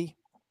safety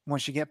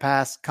once you get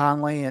past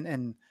Conley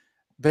and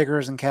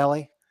Biggers and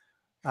Kelly.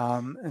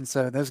 And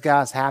so those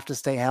guys have to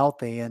stay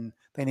healthy, and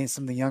they need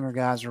some of the younger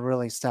guys to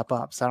really step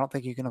up. So I don't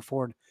think you can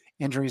afford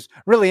injuries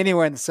really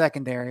anywhere in the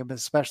secondary, but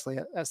especially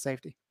at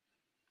safety.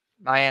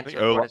 My answer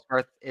for what it's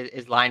worth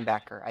is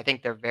linebacker. I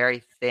think they're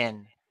very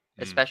thin,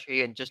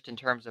 especially in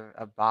terms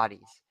of bodies.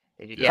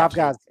 They do, top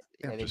guys.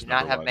 They do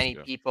not have many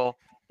people.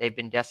 They've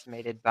been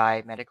decimated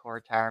by medical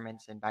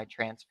retirements and by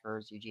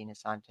transfers, Eugene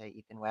Asante,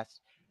 Ethan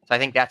West. So I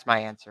think that's my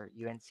answer.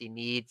 UNC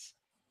needs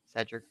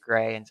Cedric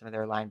Gray and some of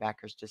their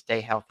linebackers to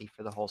stay healthy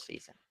for the whole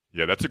season.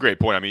 Yeah, that's a great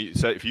point. I mean,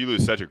 if you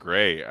lose Cedric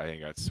Gray, I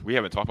think we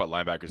haven't talked about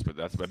linebackers, but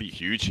that'd be a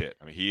huge hit.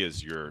 I mean, he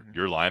is your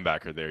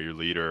linebacker there, your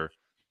leader,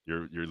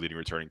 your leading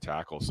returning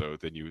tackle. So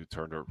then you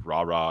turn to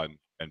Ra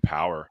and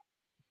Power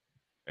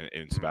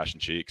and Sebastian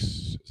Cheeks.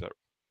 Is that,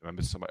 am I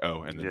missing somebody?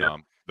 Oh, and then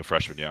the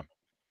freshman,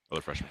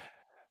 other freshman.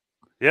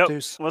 Yep.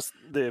 What's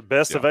the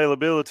best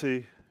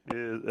availability?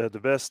 The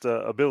best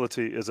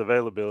ability is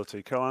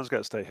availability. Carolina's got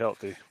to stay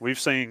healthy. We've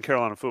seen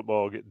Carolina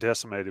football get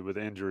decimated with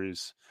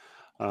injuries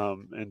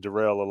and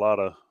derail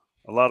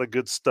a lot of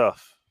good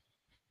stuff,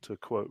 to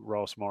quote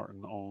Ross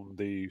Martin on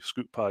the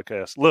Scoop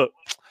podcast. Look,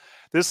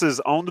 this is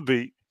On the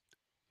Beat.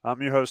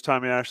 I'm your host,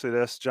 Tommy Ashley.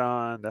 That's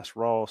John. That's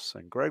Ross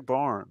and Greg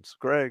Barnes.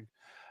 Greg,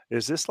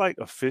 is this like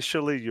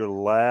officially your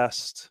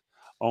last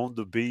On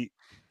the Beat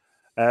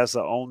as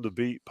a On the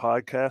Beat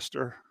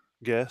podcaster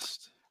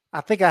guest?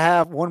 I think I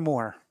have one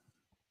more.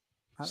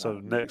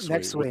 So next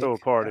week. We'll throw a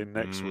party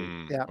next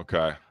week. Yeah.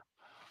 Okay.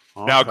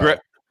 Now,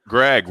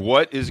 Greg,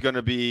 what is going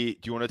to be?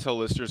 Do you want to tell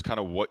listeners kind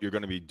of what you're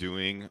going to be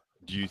doing?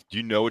 Do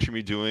you know what you're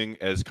going to be doing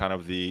as kind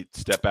of the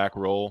step back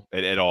role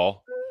at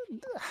all?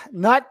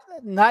 Not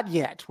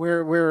yet.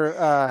 We're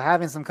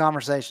having some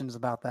conversations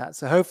about that.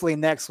 So hopefully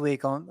next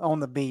week on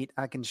the beat,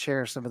 I can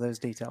share some of those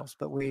details.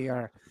 But we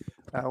are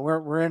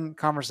we're in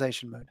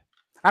conversation mode.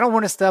 I don't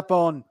want to step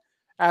on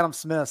Adam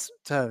Smith's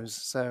toes.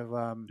 So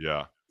I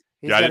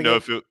didn't know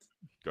if it.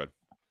 Good.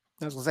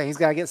 I was gonna say he's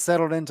got to get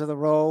settled into the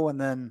role,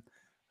 and then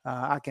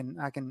I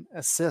can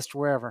assist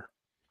wherever.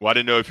 Well, I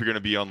didn't know if you're going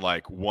to be on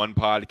like one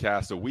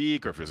podcast a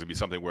week, or if it's going to be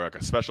something where like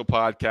a special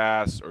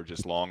podcast or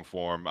just long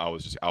form. I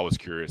was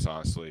curious,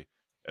 honestly,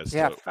 as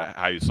to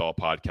how you saw a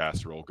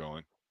podcast role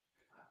going.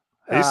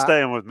 He's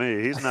staying with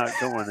me. He's not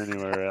going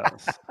anywhere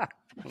else.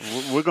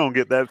 We're going to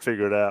get that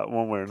figured out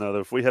one way or another.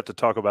 If we have to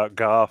talk about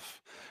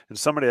golf, and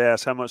somebody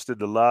asked, how much did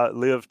the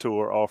Live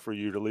Tour offer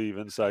you to leave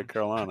Inside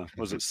Carolina?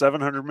 Was it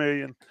 $700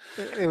 million?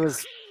 It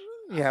was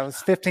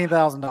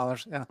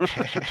 $15,000.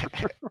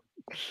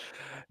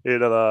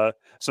 Yeah.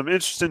 Some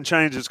interesting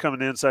changes coming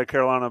to Inside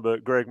Carolina,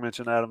 but Greg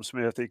mentioned Adam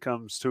Smith. He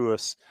comes to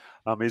us.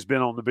 He's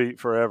been on the beat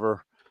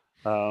forever,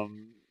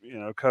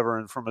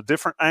 covering from a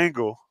different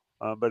angle,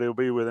 but he'll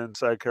be with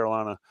Inside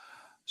Carolina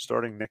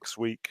starting next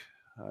week.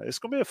 It's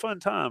going to be a fun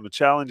time, a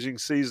challenging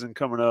season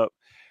coming up.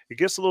 It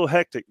gets a little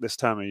hectic this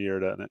time of year,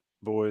 doesn't it,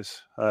 boys?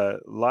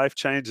 Life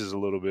changes a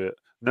little bit.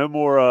 No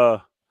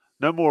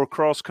more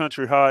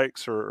cross-country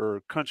hikes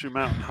or country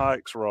mountain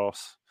hikes,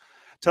 Ross.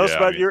 Tell us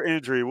about your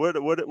injury.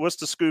 What's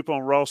the scoop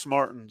on Ross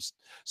Martin's?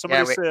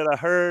 Somebody said, I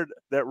heard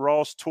that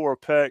Ross tore a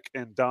pec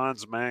in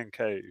Don's man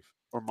cave.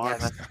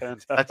 Let's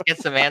get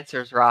some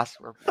answers, Ross.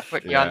 We're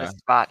putting you on the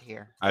spot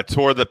here. I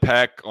tore the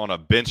pec on a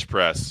bench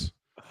press.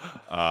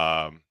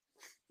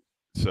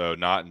 So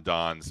not in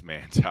Don's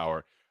man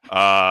tower.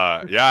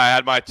 I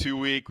had my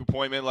 2-week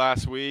appointment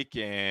last week,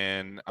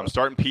 and I'm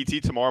starting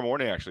PT tomorrow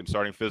morning. Actually, I'm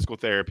starting physical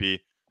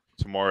therapy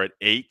tomorrow at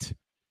 8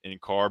 in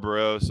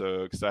Carborough.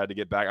 So excited to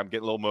get back. I'm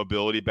getting a little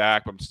mobility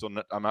back, but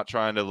I'm not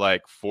trying to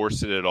like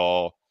force it at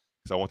all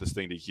because I want this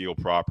thing to heal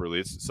properly.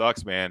 It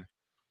sucks, man.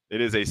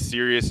 It is a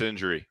serious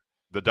injury.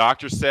 The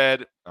doctor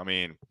said, I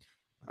mean,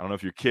 I don't know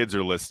if your kids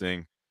are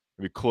listening,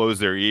 maybe close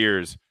their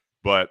ears,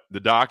 but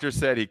the doctor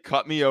said he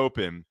cut me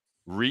open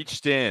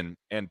reached in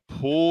and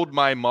pulled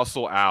my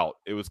muscle out.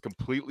 It was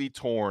completely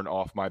torn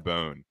off my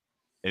bone,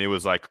 and it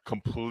was like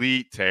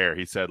complete tear.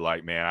 He said,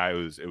 like, man,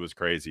 it was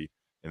crazy.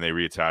 And they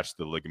reattached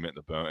the ligament,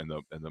 the bone,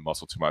 and the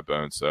muscle to my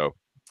bone. So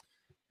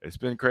it's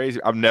been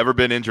crazy. I've never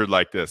been injured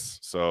like this.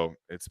 So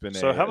it's been.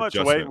 So how much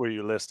adjustment. weight were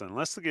you lifting?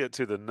 Let's get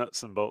to the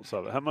nuts and bolts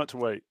of it. How much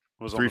weight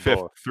was on the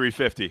 350. bar?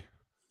 350.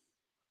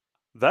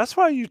 That's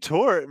why you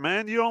tore it,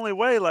 man. You only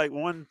weigh like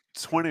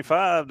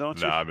 125, don't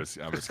you? No, I'm just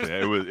kidding.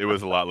 It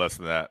was a lot less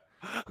than that.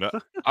 No,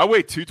 I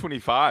weigh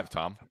 225,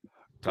 Tommy.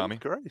 Good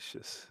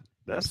gracious.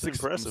 That's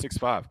impressive.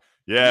 6'5".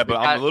 Yeah, but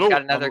I'm a little.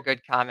 Got another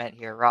good comment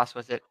here. Ross,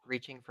 was it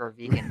reaching for a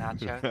vegan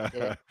nacho?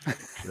 Did it?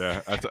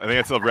 Yeah, I think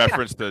it's a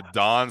reference to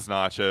Don's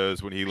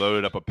nachos when he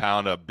loaded up a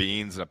pound of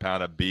beans and a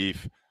pound of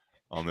beef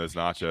on those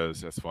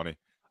nachos. That's funny.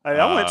 Hey,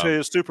 I went to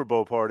his Super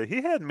Bowl party.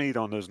 He had meat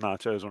on those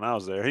nachos when I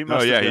was there. He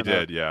must. Oh yeah, he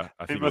did. Yeah,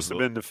 I think he must have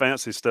been the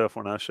fancy stuff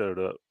when I showed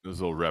up. There's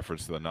a little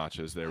reference to the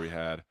nachos there we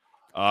had.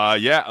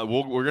 Yeah,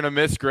 we're gonna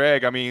miss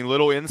Greg. I mean,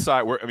 little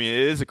insight. It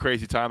is a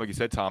crazy time, like you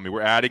said, Tommy.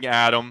 We're adding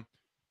Adam.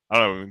 I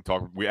don't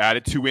know. We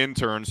added 2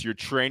 interns. You're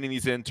training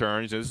these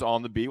interns. This is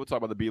on the beat. We'll talk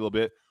about the beat a little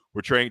bit.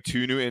 We're training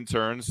 2 new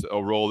interns, a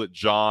role that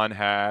John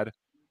had.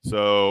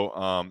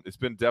 So it's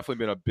definitely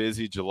been a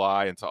busy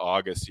July into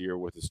August here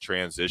with this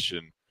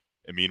transition.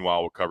 And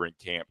meanwhile, we're covering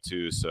camp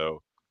too.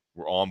 So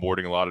we're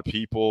onboarding a lot of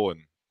people,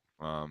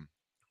 and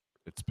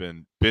it's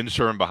been Ben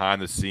Sherman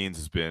behind the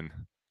scenes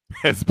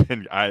has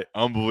been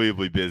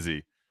unbelievably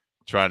busy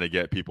trying to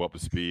get people up to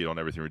speed on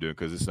everything we're doing,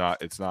 because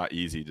it's not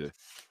easy to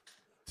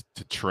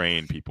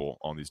train people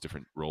on these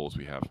different roles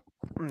we have.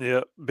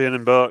 Yeah, Ben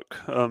and Buck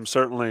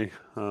certainly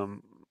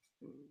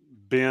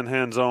being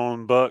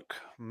hands-on, Buck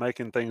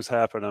making things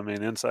happen. I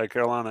mean, Inside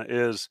Carolina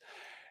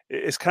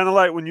it's kind of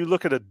like when you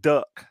look at a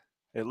duck.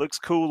 It looks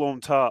cool on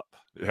top.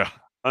 Yeah.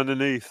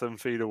 Underneath, them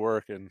feet are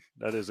working.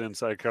 That is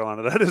Inside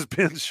Carolina. That is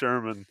Ben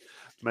Sherman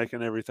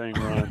making everything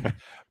run.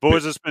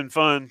 Boys, it's been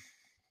fun.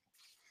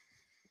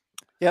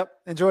 Yep,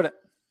 enjoyed it.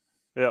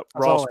 Yep, As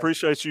Ross, always.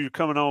 appreciate you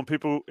coming on.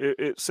 People,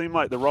 it seemed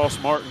like the Ross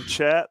Martin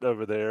chat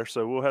over there,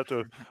 so we'll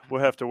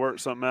have to work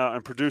something out.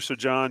 And producer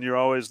John, you're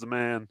always the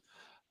man.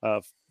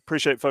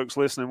 Appreciate folks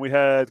listening. We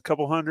had a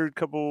couple hundred,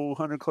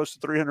 close to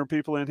 300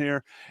 people in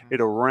here.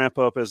 It'll ramp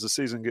up as the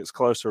season gets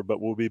closer, but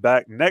we'll be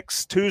back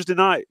next Tuesday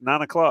night,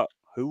 9:00.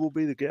 Who will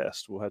be the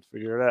guest? We'll have to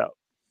figure it out.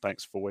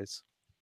 Thanks, boys.